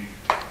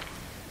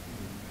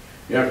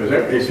 Yeah,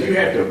 because if you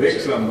have to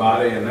evict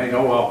somebody and they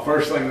know, well,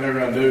 first thing they're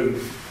gonna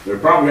do, they're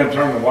probably gonna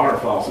turn the water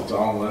faucets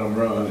on, let them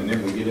run, and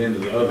then we get into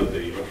the other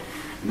deal.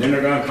 And then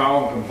they're gonna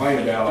call and complain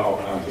about all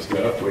kinds of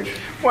stuff, which,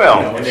 Well,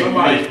 you know,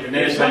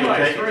 if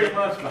somebody's 3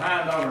 months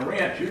behind on the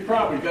rent, you're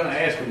probably gonna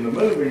ask them to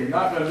move, and you're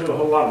not gonna do a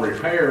whole lot of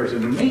repairs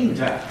in the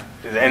meantime.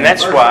 And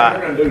that's First why, thing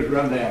they're gonna do is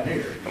run down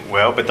here.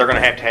 well, but they're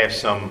going to have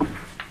some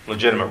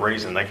legitimate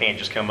reason. They can't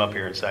just come up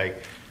here and say,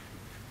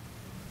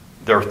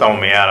 they're throwing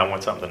me out, I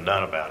want something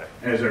done about it.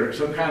 Is there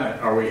some kind of,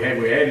 have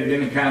we added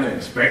any kind of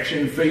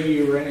inspection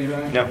fee or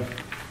anything? No.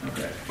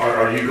 Okay.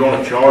 Are you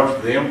gonna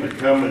charge them to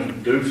come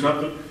and do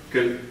something?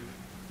 Because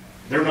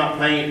they're not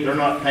paying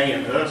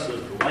us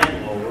as the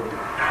landlord,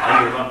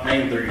 and they're not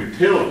paying their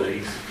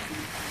utilities.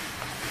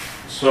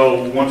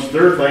 So once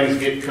their things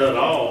get cut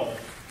off,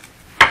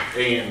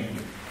 and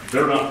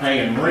they're not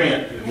paying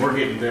rent, and we're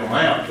getting them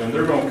out, then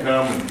they're gonna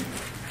come and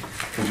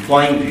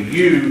complain to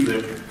you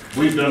that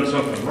we've done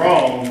something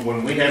wrong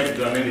when we haven't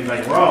done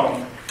anything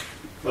wrong,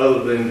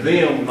 other than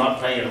them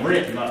not paying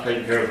rent and not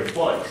taking care of their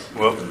place.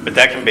 Well, but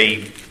that can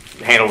be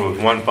handled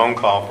with one phone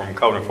call from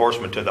code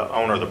enforcement to the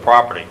owner of the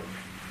property.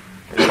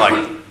 It's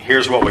like,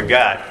 here's what we've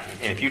got.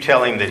 And if you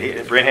tell him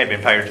that rent had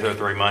been paid for 2 or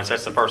 3 months,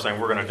 that's the first thing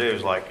we're going to do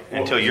is like,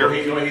 until So you're...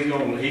 he's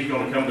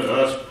gonna come to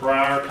us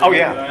prior to Oh,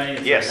 yeah. everything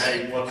and Yes.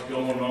 say, hey, what's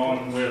going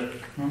on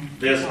with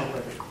this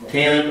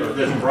tenant or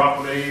this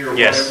property or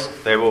Yes,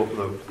 whatever? they will,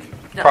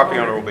 the property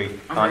owner will be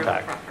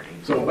contacted.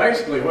 So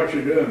basically what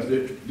you're doing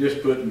is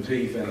just putting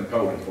teeth in the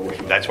code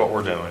enforcement. That's what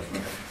we're doing.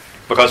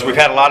 Because we've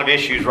had a lot of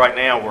issues right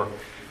now where,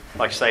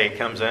 like say, it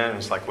comes in and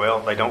it's like, well,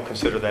 they don't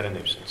consider that a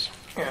nuisance.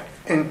 Yeah.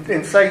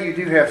 And say you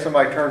do have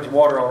somebody turns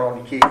water on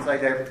your kids, say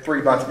they're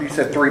 3 months, you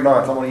said 3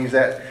 months, I'm going to use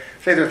that.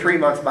 Say they're 3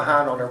 months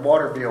behind on their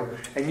water bill,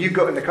 and you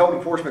go, and the code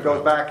enforcement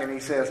goes back and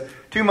he says,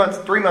 3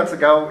 months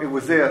ago it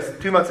was this,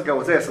 2 months ago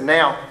was this, and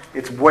now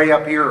it's way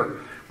up here.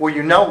 Well,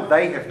 you know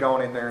they have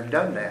gone in there and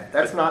done that.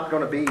 That's not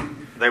going to be.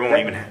 They won't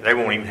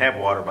even have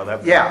water by that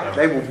point. Yeah,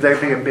 they'll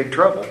be in big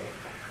trouble,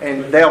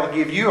 and they'll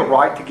give you a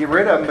right to get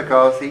rid of them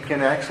because he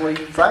can actually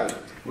say.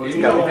 Well, you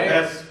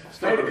know,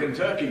 state of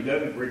Kentucky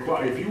doesn't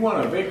require, if you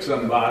want to evict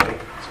somebody,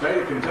 state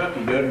of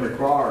Kentucky doesn't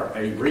require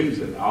a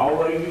reason.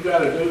 All you got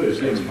to do is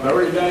give them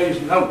 30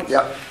 days notice.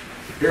 Yep.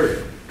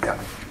 Period. Yep.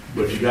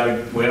 But you got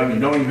to, well, you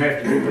don't even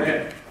have to do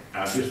that.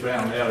 I just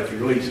found out if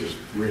your lease is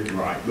written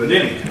right. But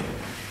anyhow.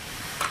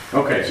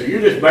 Okay, so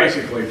you're just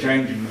basically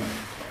changing,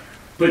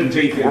 putting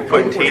teeth in. We're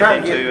putting teeth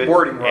trying to get into it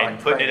wording right. and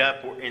putting it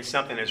up in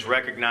something that's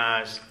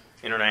recognized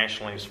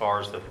internationally as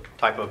far as the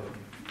type of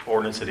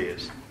ordinance it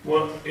is.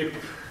 Well,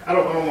 I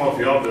don't know if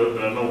y'all do it,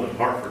 but I know that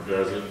Hartford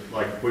does it.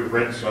 Like if we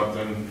rent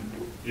something,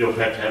 you'll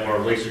have to have our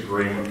lease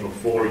agreement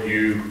before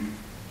you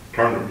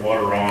turn the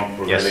water on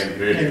for Yes. that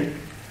individual.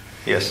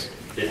 Yes.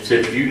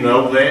 If you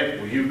know that,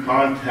 will you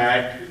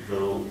contact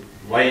the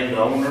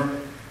landowner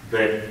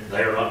that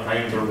they are not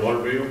paying their water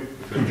bill?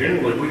 Because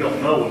generally, we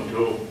don't know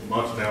until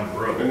months down the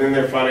road. And then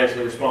they're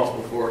financially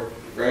responsible for it,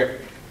 right?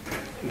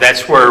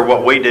 That's where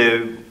what we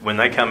do when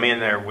they come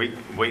in there,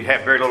 we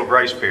have very little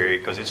grace period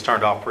because it's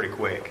turned off pretty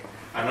quick.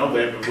 I know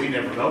that, but we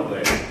never know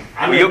that.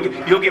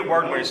 You'll get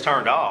word when it's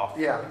turned off.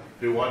 Yeah.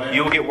 Do what now?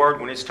 You'll get word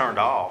when it's turned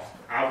off.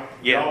 Yeah,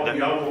 Y'all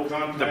will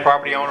contact. The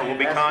property owner will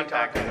be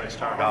contacted when it's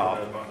turned off.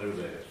 Does not do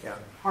that. Yeah.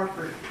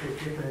 Hartford is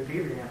different than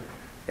Beaver Dam.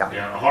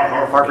 Yeah,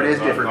 Hartford Hartford is does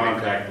not different.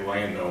 contact the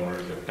landowner.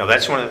 Now,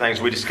 that's one of the things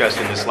we discussed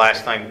in this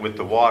last thing with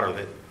the water,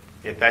 that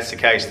if that's the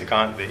case,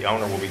 the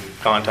owner will be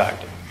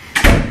contacted.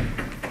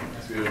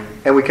 That's good.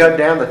 And we cut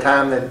down the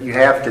time that you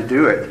have to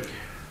do it.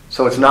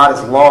 So it's not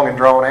as long and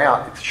drawn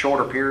out. It's a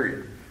shorter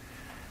period.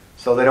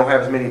 So they don't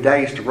have as many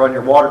days to run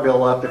your water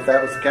bill up if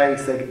that was the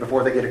case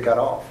before they get it cut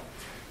off.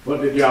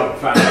 What did y'all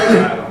find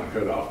out on the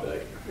cutoff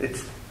date?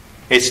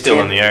 It's still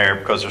in the air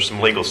because there's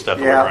some legal stuff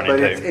that Yeah, we but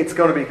run into. it's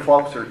going to be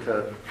closer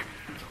to.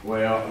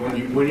 Well,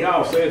 when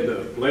y'all said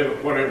the level,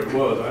 whatever it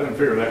was, I didn't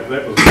figure that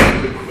was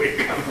too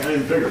quick. I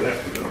didn't figure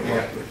that was going to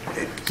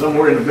happen.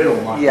 Somewhere in the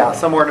middle. Yeah,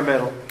 somewhere in the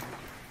middle.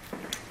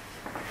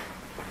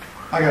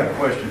 I got a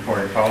question for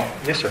you, Paul.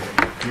 Yes, sir.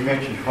 You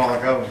mentioned a while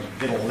ago,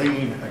 get a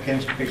lien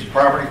against a piece of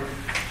property,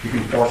 you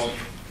can force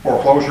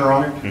foreclosure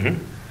on it.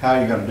 Mm-hmm. How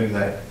are you going to do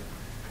that?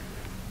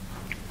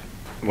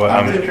 Well,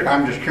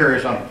 I'm just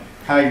curious on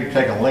how you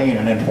take a lien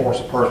and then force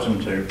a person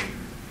to,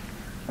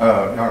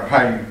 or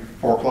how you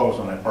foreclose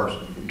on that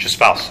person. just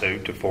file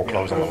suit to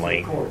foreclose on the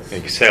lien.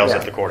 It sells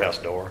at the courthouse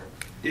door.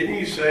 Didn't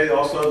you say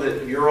also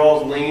that your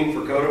all's lien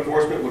for code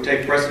enforcement would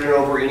take precedent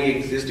over any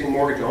existing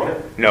mortgage on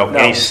it? No,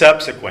 any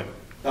subsequent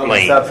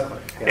lien.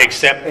 Subsequent.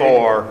 except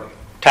for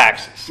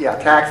taxes. Yeah,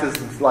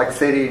 taxes, like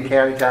city and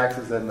county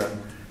taxes and the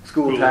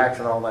school tax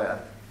and all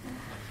that.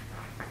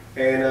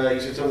 And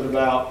you said something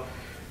about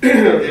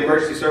the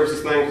emergency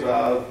services thing.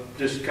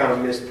 Just kind of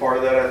missed part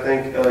of that, I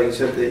think. You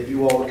said that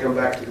you all would come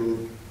back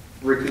to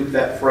recoup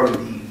that from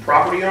the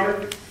property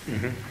owner.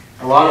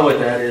 A lot of what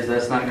that is,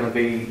 that's not going to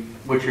be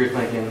what you're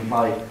thinking,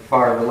 like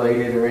fire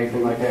related or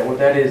anything like that. What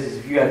that is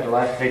if you got a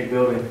dilapidated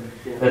building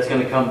that's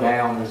going to come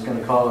down, it's going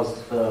to cause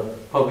a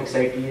public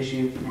safety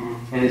issue,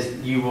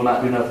 and you will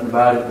not do nothing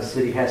about it. The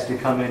city has to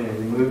come in and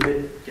remove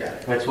it.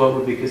 That's what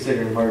would be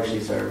considered an emergency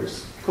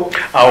service. Cool.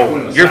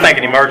 Oh, you're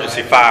thinking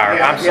emergency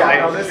fire. I'm sorry.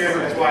 Yeah, no, this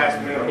is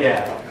last minute.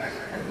 Yeah.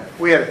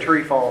 We had a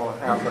tree fall on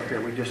a house up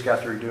there. We just got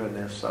through doing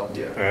this, so.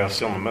 Well,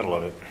 still in the middle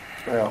of it.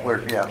 Well,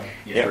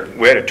 Yeah,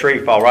 we had a tree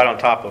fall right on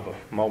top of a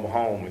mobile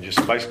home and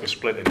just basically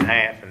split it in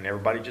half, and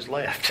everybody just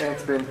left. And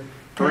it's been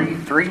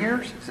three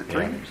years? Is it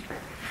 3 years?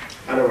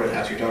 I know what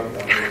house you're talking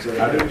about.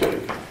 I do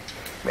too.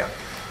 Yeah.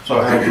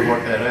 So how did you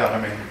work that out?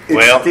 I mean, It's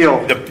Well,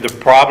 still, the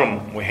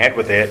problem we had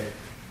with it,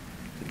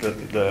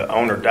 the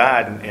owner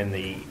died, and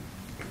the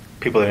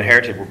people that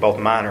inherited were both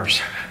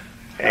minors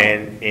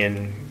and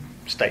in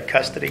state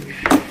custody,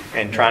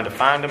 and trying to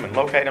find them and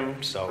locate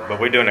them. So,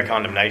 but we're doing a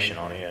condemnation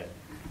on it.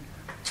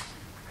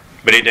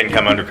 But it didn't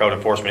come under code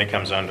enforcement. It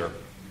comes under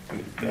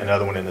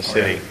another one in the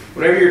city.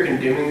 Whenever you're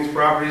condemning these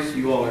properties,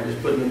 you all are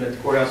just putting them at the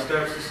courthouse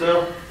steps to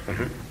sell?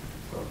 Mhm.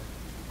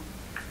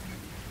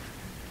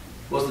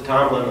 What's the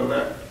timeline on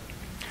that?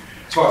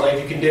 As far as like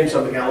if you condemn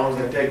something, how long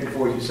does that take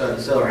before you decide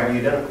to sell, or have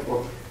you done it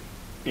before?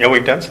 Yeah,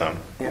 we've done some.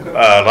 Yeah.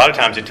 A lot of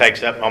times it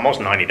takes up almost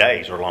 90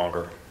 days or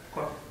longer.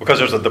 Because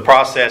there's the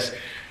process,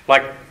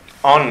 like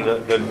on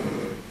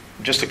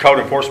just a code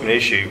enforcement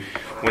issue,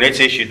 when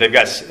it's issued, they've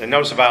got a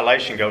notice of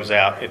violation goes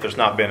out if there's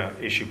not been an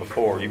issue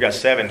before. You've got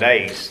 7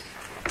 days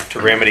to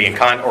remedy and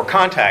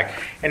contact.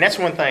 And that's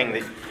one thing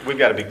that we've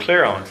got to be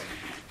clear on.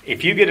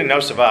 If you get a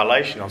notice of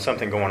violation on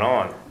something going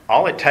on,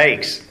 all it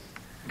takes,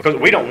 because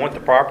we don't want the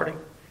property,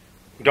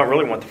 we don't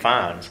really want the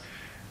fines,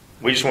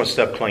 we just want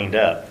stuff cleaned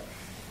up.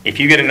 If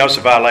you get a notice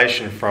of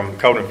violation from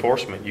code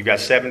enforcement, you've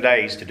got 7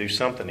 days to do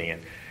something in.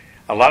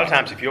 A lot of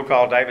times, if you'll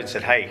call David and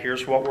say, hey,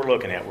 here's what we're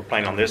looking at. We're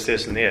planning on this,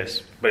 this, and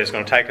this, but it's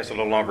going to take us a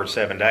little longer than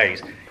 7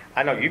 days.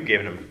 I know you've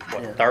given them,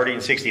 30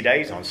 and 60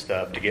 days on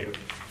stuff to get,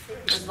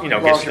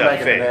 get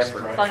stuff fixed. As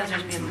long as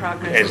there's being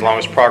progress. As long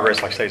as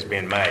progress, like I say, is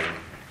being made.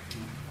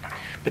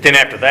 But then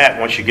after that,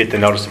 once you get the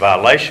notice of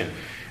violation,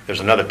 there's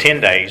another 10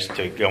 days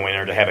to go in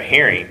there to have a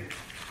hearing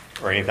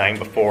or anything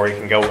before you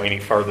can go any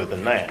further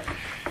than that.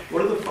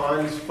 What do the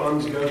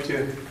funds go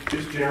to?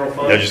 Just general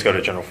funds? They'll just go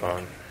to general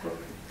fund.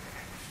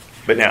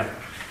 But now,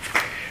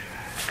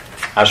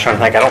 I was trying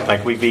to think, I don't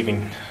think we've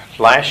even,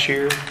 last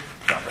year,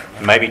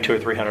 maybe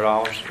 $200 or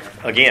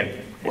 $300.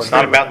 Again, it's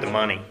not about the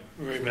money.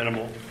 Very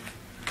minimal.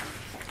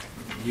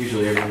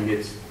 Usually everything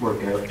gets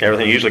worked out.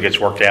 Everything usually gets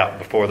worked out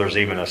before there's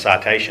even a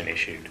citation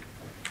issued.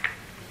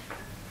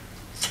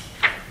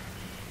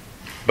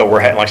 But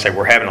like I say,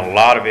 we're having a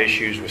lot of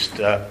issues with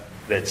stuff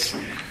that's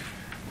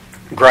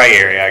gray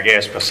area, I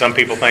guess, because some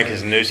people think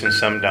it's a nuisance,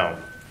 some don't.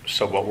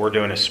 So what we're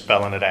doing is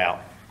spelling it out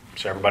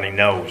so everybody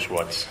knows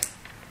what's...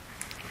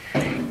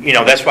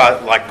 that's why,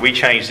 like, we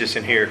changed this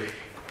in here.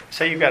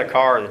 Say you've got a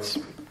car that's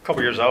a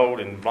couple years old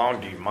and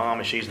belonged to your mom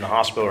and she's in the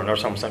hospital or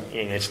nurse home, and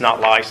it's not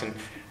licensed.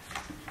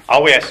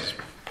 All we ask is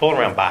pull it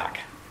around back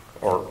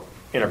or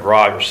in a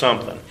garage or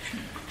something.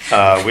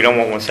 We don't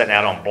want one sitting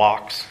out on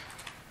blocks.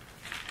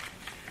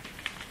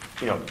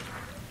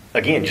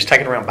 Again, just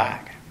take it around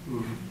back.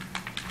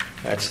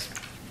 That's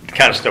the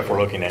kind of stuff we're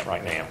looking at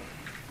right now.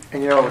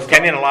 and And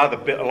then a lot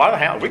of the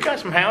houses, we've got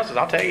some houses,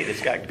 I'll tell you,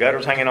 that's got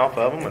gutters hanging off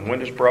of them and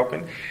windows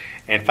broken.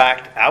 In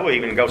fact, I would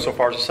even go so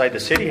far as to say the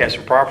city has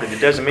some property that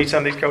doesn't meet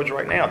some of these codes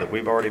right now that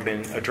we've already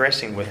been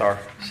addressing with our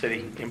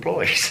city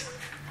employees.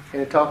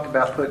 And it talked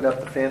about putting up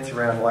the fence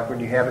around, like when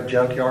you have a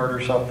junkyard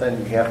or something,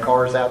 you have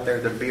cars out there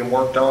that are being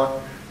worked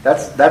on.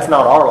 That's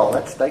not our law,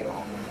 that's state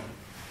law.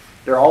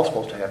 They're all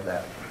supposed to have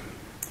that.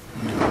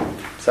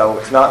 So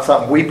it's not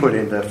something we put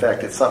into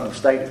effect, it's something the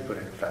state has put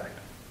into effect.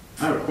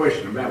 I have a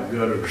question about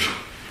gutters.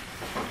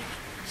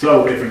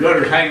 So if a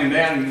gutter's hanging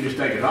down, you can just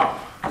take it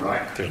off,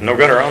 right? There's no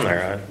gutter on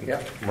there.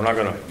 Yep. We're not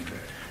going to.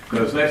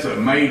 Because that's a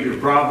major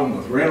problem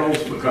with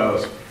rentals,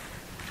 because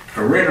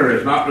a renter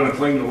is not gonna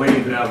clean the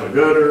leaves out of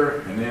the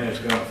gutter, and then it's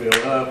gonna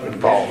fill up, and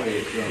eventually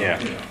it's gonna, Yeah.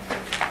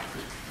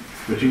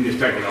 But you can just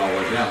take it all the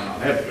way down and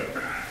not have a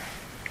gutter.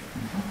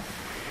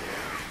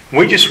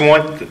 We just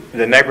want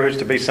the neighborhoods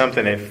to be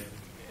something if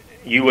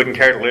you wouldn't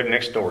care to live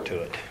next door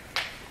to it.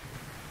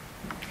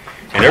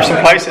 And there's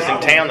some places in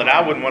town that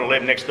I wouldn't want to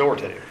live next door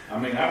to. I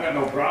mean, I've got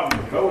no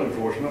problem with code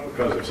enforcement,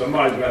 because if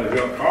somebody's got a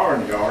junk car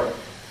in the yard,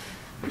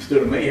 instead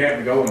of me having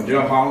to go and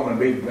jump on them and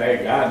be the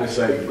bad guy, just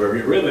say, better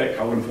get rid of that,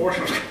 code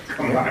enforcement's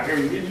come right here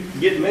and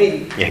get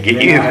me. Yeah, get and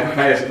then you. I have to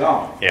pass it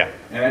on. Yeah.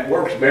 And that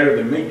works better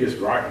than me just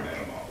griping at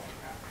them all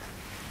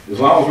the time. As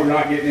long as we're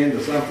not getting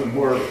into something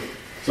where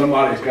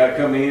somebody's gotta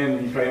come in,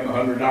 and you pay them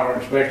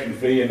 $100 inspection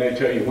fee, and they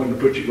tell you when to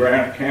put your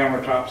ground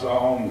countertops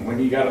on, when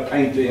you gotta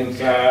paint the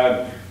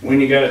inside, when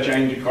you gotta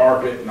change your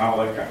carpet, and all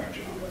that kind of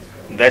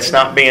stuff. That's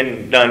not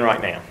being done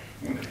right now.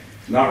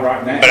 Not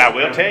right now. But I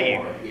will tell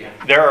you,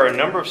 there are a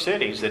number of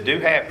cities that do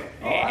have,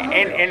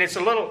 and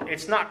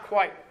it's not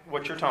quite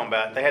what you're talking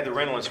about. They had the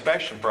rental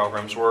inspection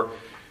programs where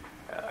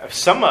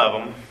some of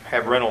them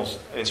have rentals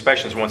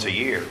inspections once a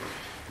year.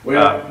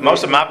 Well,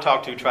 most of them I've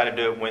talked to try to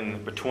do it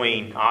when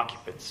between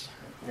occupants.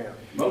 yeah,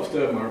 most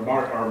of them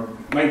are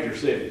major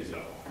cities,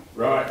 though,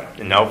 right?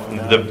 No,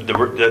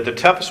 the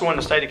toughest one in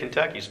the state of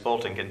Kentucky is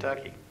Fulton,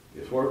 Kentucky.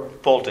 It's where?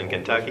 Fulton,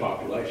 Kentucky.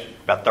 Population.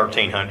 About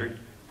 1,300.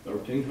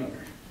 1,300.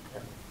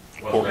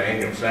 What's the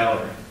annual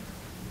salary?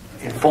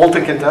 In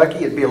Fulton,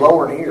 Kentucky, it'd be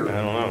lower than I here. don't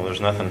know. There's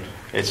nothing.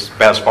 It's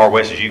about as far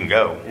west as you can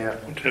go. Yeah,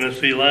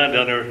 Tennessee line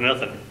down there is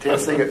nothing.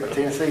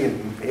 Tennessee,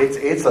 and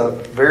it's a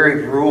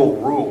very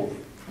rural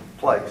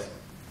place.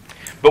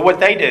 But what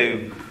they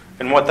do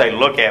and what they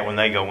look at when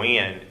they go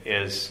in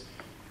is,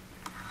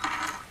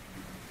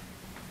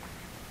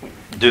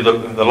 do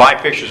the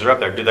light fixtures are up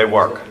there, do they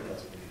work?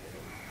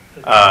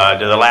 Do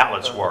the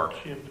outlets work?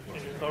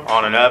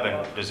 On an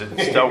oven, does it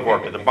still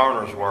work? Do the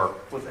burners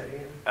work?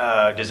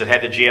 Does it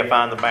have the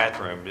GFI in the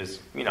bathroom?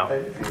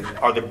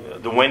 Are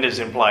the windows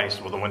in place?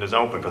 Will the windows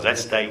open? Because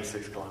that's state.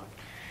 6 o'clock.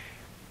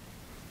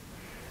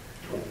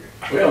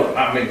 Well,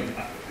 I mean,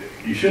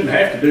 you shouldn't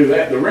have to do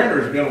that. The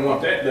renter's gonna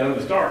want that done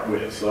to start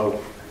with, so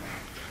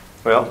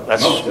Well,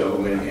 that's most of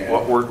them anyhow.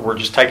 what we're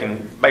just taking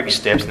baby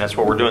steps, and that's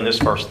what we're doing this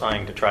first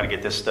thing to try to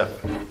get this stuff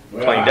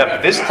cleaned up.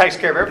 If this takes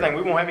care of everything,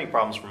 we won't have any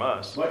problems from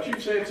us. What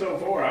you've said so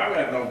far, I've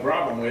got no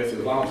problem with, as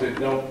long as it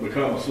don't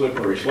become a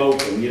slippery slope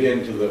and get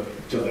into the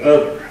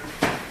other.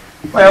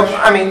 Well,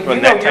 I mean, Well,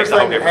 you that know your takes a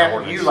whole thing that different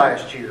happened to you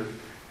ordinance. last year,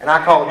 and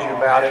I called you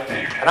about it,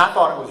 and I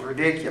thought it was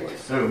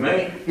ridiculous. So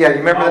me? Yeah, you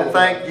remember that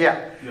thing? Yeah.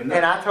 The-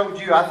 And I told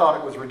you I thought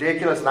it was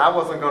ridiculous, and I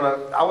wasn't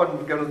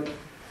gonna,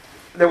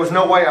 there was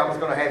no way I was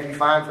gonna have you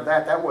fined for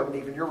that. That wasn't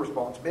even your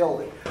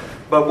responsibility.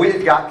 But we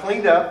had got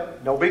cleaned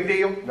up, no big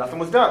deal, nothing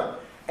was done.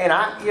 And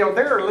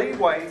there are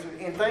leeways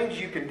and things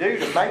you can do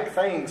to make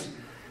things,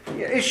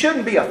 it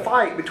shouldn't be a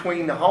fight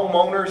between the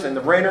homeowners and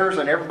the renters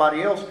and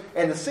everybody else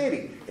and the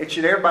city. It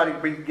should, everybody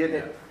be getting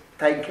it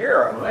taken care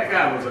Well, of. that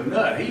guy was a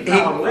nut. He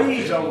piled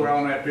leaves over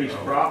on that piece of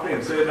property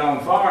and set it on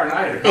fire, and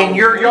I had to call In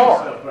your the police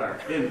yard. up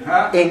there.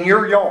 Huh? In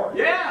your yard.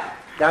 Yeah.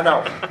 I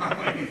know.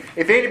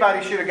 If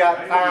anybody should have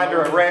got fined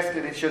or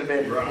arrested, it should have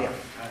been him.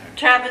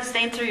 Travis, to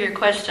answer your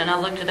question, I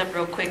looked it up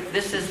real quick.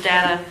 This is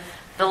data,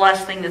 the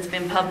last thing that's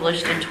been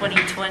published in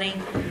 2020.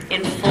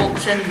 In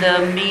Fulton,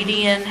 the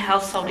median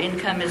household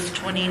income is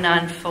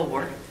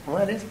 $29,400. Well,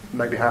 that is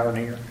maybe higher than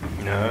here.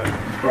 No,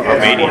 Well, our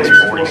median's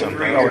 40 Oh,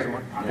 something.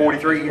 it's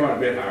 43. Quite a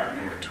bit higher than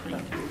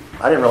here.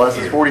 I didn't realize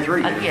it's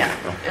 43. Yeah,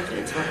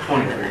 it's more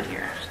than that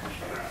here.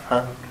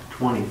 Huh?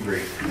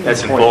 23.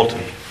 That's in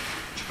Fulton.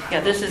 Yeah,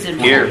 this is in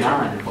Here.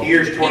 Fulton.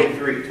 Year's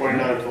 23,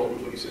 29 total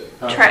is what you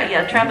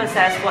said. Travis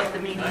asked what the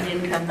median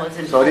income was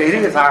in So Fulton. it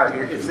is higher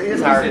here. It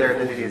is higher there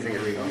than it is here.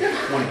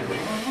 23.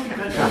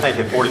 I think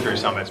the 43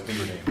 is something that's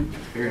Beaver Dam.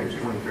 Here it's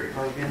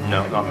 23.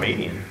 No, not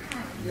median.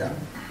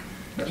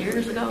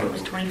 Years ago, it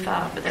was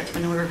 25, but that's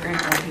when we were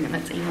grandfathering, and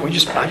that's email.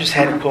 I just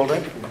had it pulled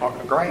up from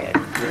our grad.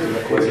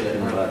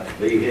 Question about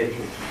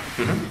vehicles.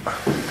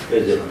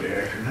 Is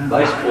it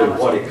basically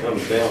what it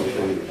comes down to,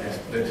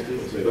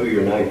 who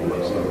your neighbor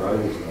is on the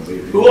road?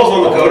 Who all's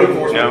on the code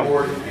enforcement No.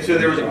 board? You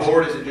said there was a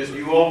board, is it just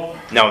you all?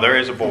 No, there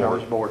is a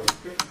Board. board.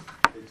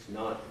 It's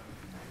not,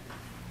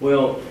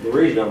 well, the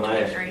reason I'm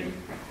asking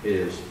Three.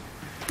 is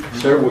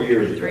several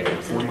years Three ago,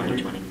 days in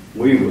 2020.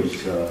 we was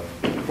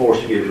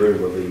forced to get rid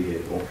of a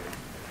vehicle.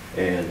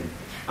 And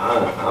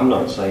I'm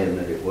not saying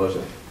that it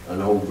wasn't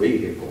an old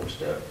vehicle and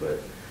stuff, but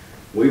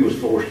we was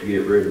forced to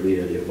get rid of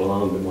it. It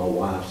belonged to my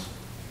wife's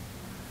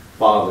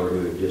father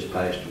who had just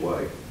passed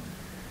away.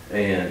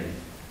 And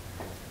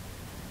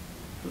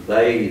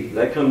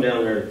they come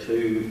down there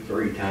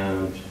 2-3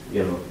 times,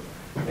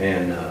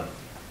 and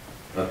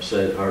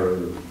upset her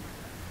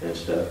and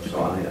stuff.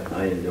 So I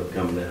ended up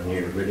coming down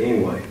here. But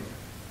anyway,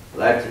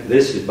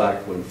 this is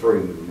back when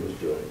Freeman was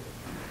doing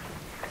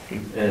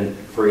it. And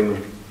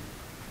Freeman,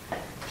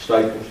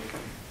 Staples.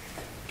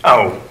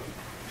 Oh,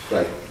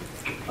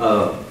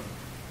 Staples.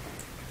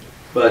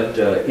 But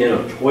in a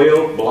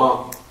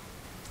 12-block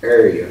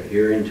area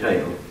here in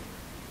town,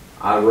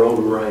 I rode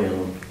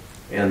around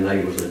and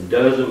there was a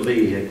dozen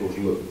vehicles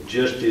looked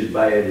just as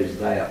bad as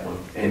that one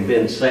and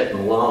been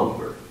sitting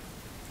longer.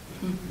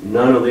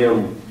 None of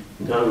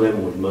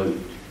them was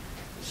moved.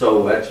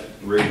 So that's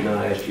the reason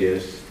I asked you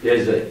is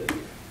it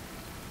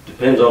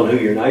depends on who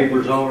your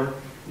neighbors are?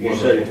 You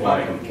said it's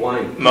by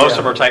complaint. most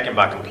of them are taken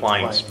by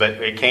complaints, but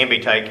it can be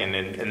taken,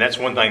 and that's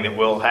one thing that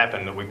will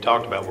happen that we've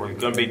talked about. We're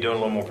going to be doing a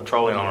little more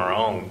patrolling on our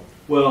own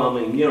Well,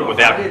 I mean,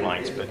 without I didn't-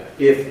 complaints. But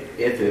If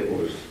it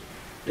was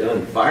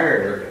done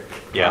fair,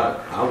 Yeah.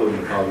 I wouldn't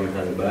have called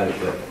anything about it,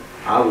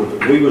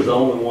 but we was the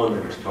only one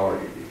that was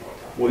targeted.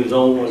 We was the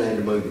only one that had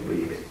to move the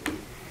vehicle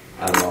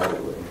out of all of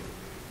them.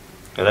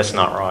 that's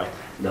not right.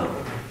 No.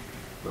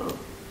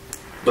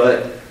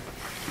 But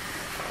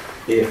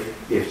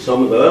if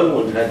some of the other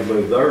ones had to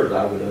move theirs,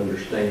 I would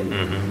understand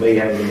me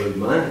having to move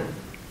mine,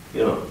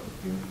 you know.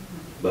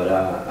 But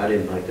I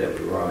didn't think that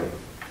was right,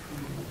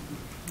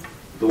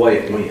 the way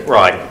it went.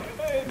 Right.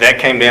 That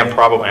came down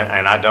probably,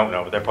 and I don't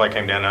know, but that probably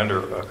came down under,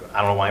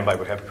 I don't know why anybody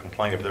would have a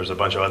complaint if there's a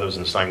bunch of others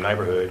in the same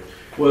neighborhood.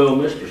 Well,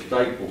 Mr.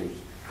 Staples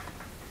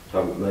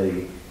told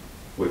me,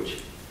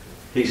 which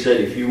he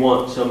said, if you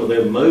want some of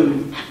them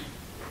moved,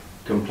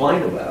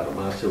 complain about them.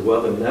 I said,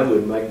 well, then that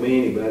wouldn't make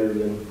me any better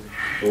than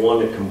the one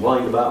that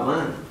complained about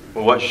mine.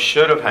 Well, what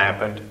should have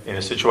happened in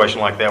a situation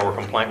like that where a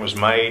complaint was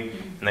made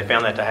and they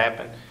found that to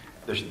happen,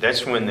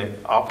 that's when the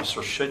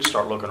officer should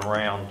start looking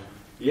around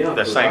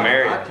the same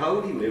area. I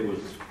told him it was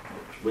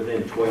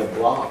within 12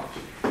 blocks,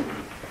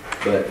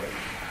 but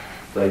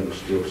they were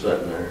still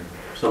sitting there.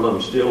 Some of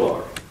them still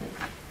are.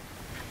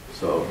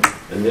 So,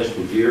 and this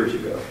was years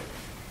ago.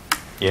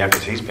 Yeah,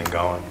 because he's been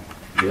gone.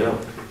 Yeah,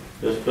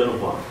 it's been a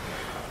while.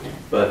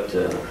 But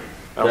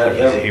I don't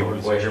think he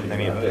was was a here question with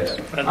any of about us.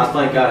 that. I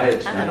think I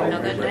had some I don't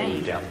know neighbors that that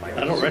name. Down I don't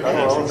I don't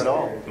recognize know it. at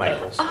all.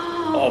 Maples.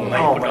 Oh,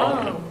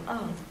 Maple.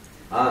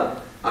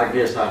 Oh. I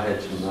guess I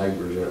had some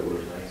neighbors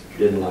that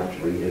didn't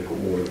like the vehicle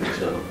more than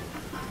some.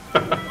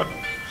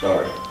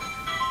 Sorry.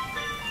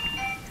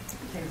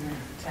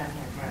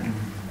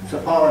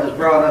 So Paul, it was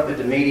brought up at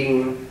the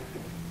meeting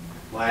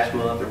last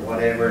month or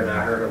whatever, and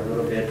I heard a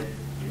little bit,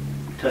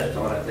 touched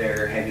on it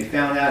there. Have you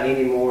found out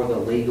any more of the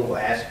legal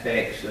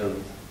aspects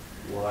of,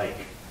 like,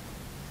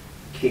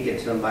 kicking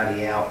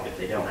somebody out if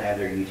they don't have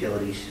their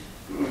utilities?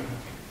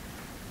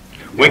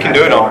 We can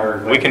do it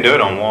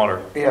on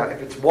water. Yeah,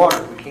 if it's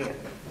water, we can't.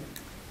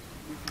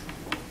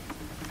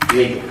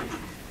 Legal.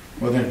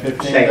 Within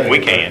 15 Safe. days? We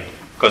can,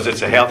 because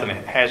it's a health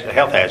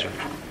hazard.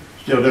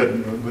 Still do it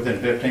within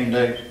 15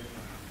 days?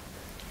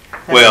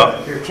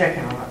 Well, You're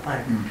checking on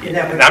that thing. and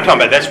I'm talking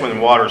about that's when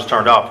the water is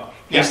turned off.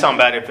 He's talking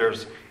about if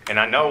there's, and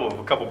I know of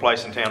a couple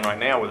places in town right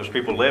now where there's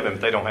people living,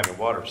 but they don't have any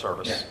water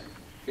service.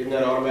 Isn't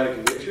that automatic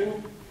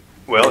eviction?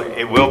 Well,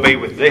 it will be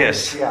with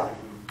this, Yeah.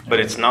 but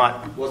it's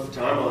not. What's the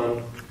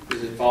timeline?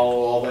 Does it follow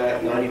all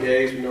that, 90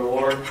 days with no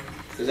water?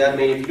 Does that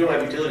mean if you don't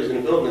have utilities in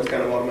a building, that's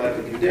kind of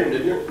automatically condemned,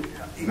 isn't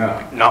it?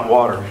 No. Not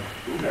water.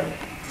 Okay.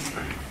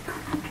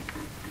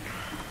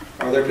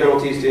 Are there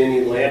penalties to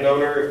any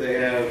landowner if they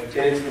have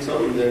tenants and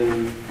something,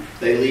 then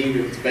they leave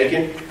if it's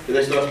vacant? Do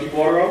they still have to keep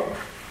water on?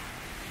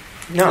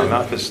 No,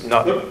 not because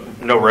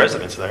no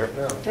residents there.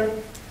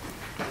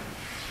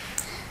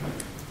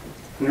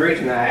 And the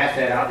reason I asked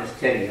that, I'll just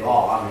tell you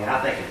all, I mean,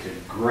 I think it's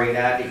a great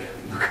idea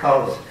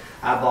because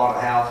I bought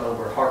a house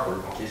over at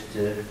Hartford just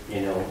to,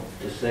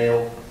 to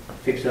sell,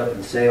 fix up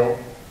and sell.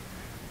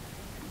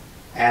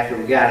 After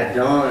we got it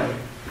done,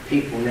 the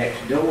people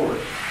next door,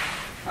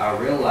 I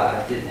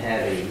realized didn't have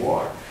any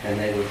water and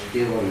they were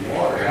stealing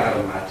water out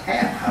of my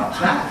tap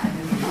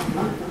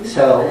outside.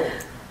 So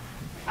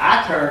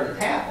I turned the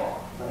tap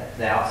off,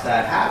 the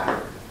outside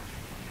hydrant.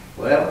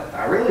 Well,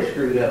 I really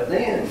screwed up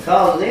then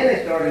because then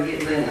they started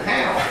getting in the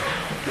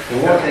house.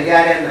 And once they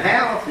got in the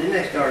house, then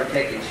they started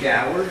taking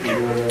showers and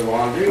doing their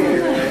laundry and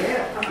everything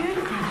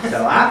else.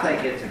 So I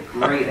think it's a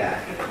great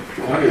idea.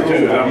 I do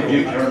too. I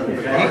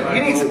don't-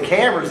 You need some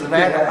cameras in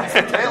that house.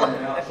 Tell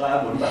him.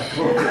 Outside with my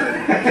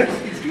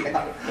door.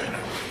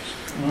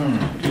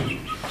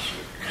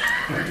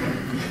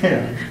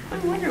 I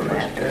wonder what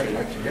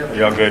happened.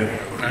 Y'all good?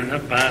 I'm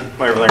not fine.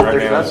 Everything right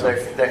There's now?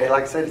 nothing,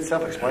 like I said, it's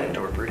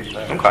self-explanatory pretty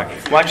much. Okay.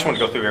 Well, I just want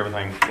to go through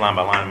everything line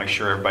by line and make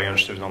sure everybody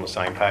understood it on the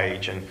same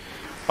page. And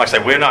like I say,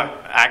 we're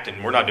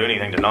not doing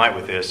anything tonight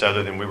with this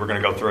other than we were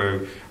going to go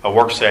through a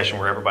work session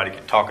where everybody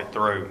could talk it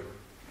through.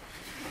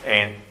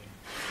 And,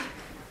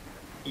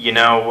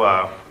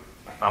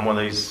 I'm one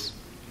of these,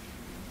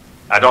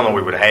 I don't know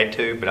we would have had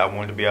to, but I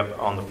wanted to be up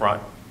on the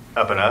front,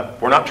 up and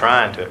up. We're not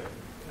trying to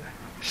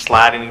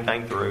slide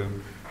anything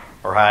through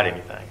or hide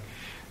anything.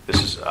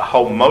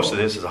 Most of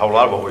this is a whole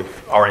lot of what we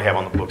already have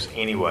on the books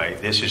anyway.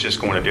 This is just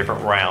going a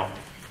different route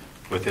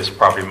with this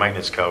property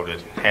maintenance code that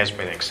has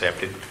been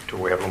accepted to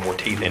where we have a little more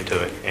teeth into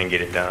it and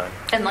get it done.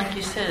 And like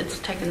you said, it's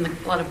taken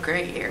a lot of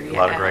gray area A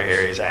lot of out. gray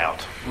areas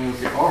out.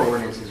 Our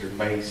ordinances are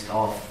based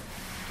off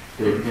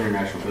the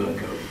International Building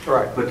Code.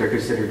 Right. But they're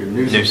considered a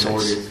nuisance Nuisance.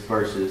 ordinance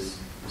versus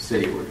a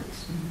city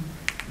ordinance.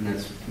 And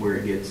that's where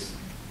it gets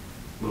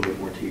a little bit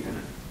more teeth in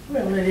it.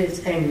 Well, it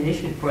is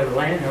ammunition for the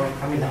landowner,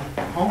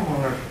 the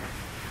homeowner,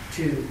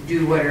 to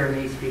do whatever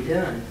needs to be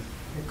done,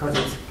 because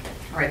it's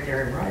right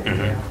there in writing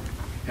now.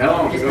 How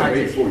long is it It's going not to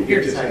be just before you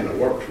get this hearsay. into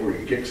work, before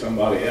you kick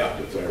somebody out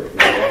that's there?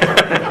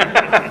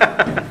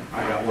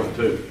 I got one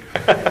too.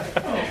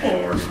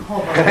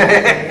 Hold on,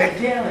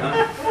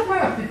 yeah.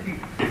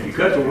 If you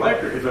cut the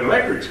electric, if the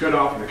electric's cut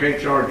off and they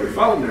can't charge their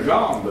phone, they're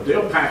gone, but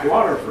they'll pack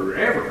water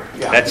forever.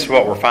 That's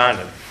what we're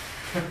finding.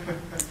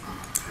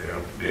 Yeah,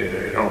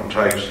 it only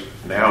takes,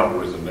 now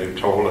with the new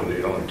toilet,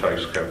 it only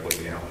takes a couple of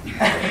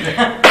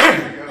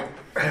gallons.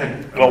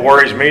 What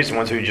worries me is the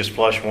ones who just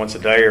flush once a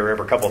day or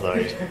every couple of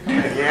days.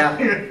 Yeah.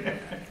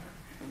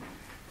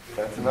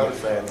 That's another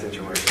sad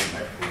situation.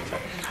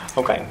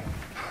 Okay.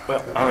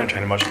 Well, I'll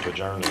entertain a motion to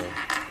adjourn then.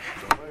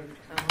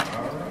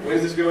 When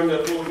does this go into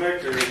full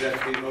effect, or is that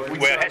to be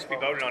voted? Well, it has to be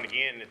voted on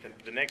again.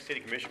 The next city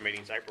commission meeting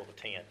is April the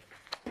 10th.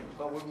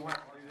 But we won't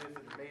do this at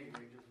the meeting,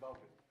 we just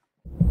voted.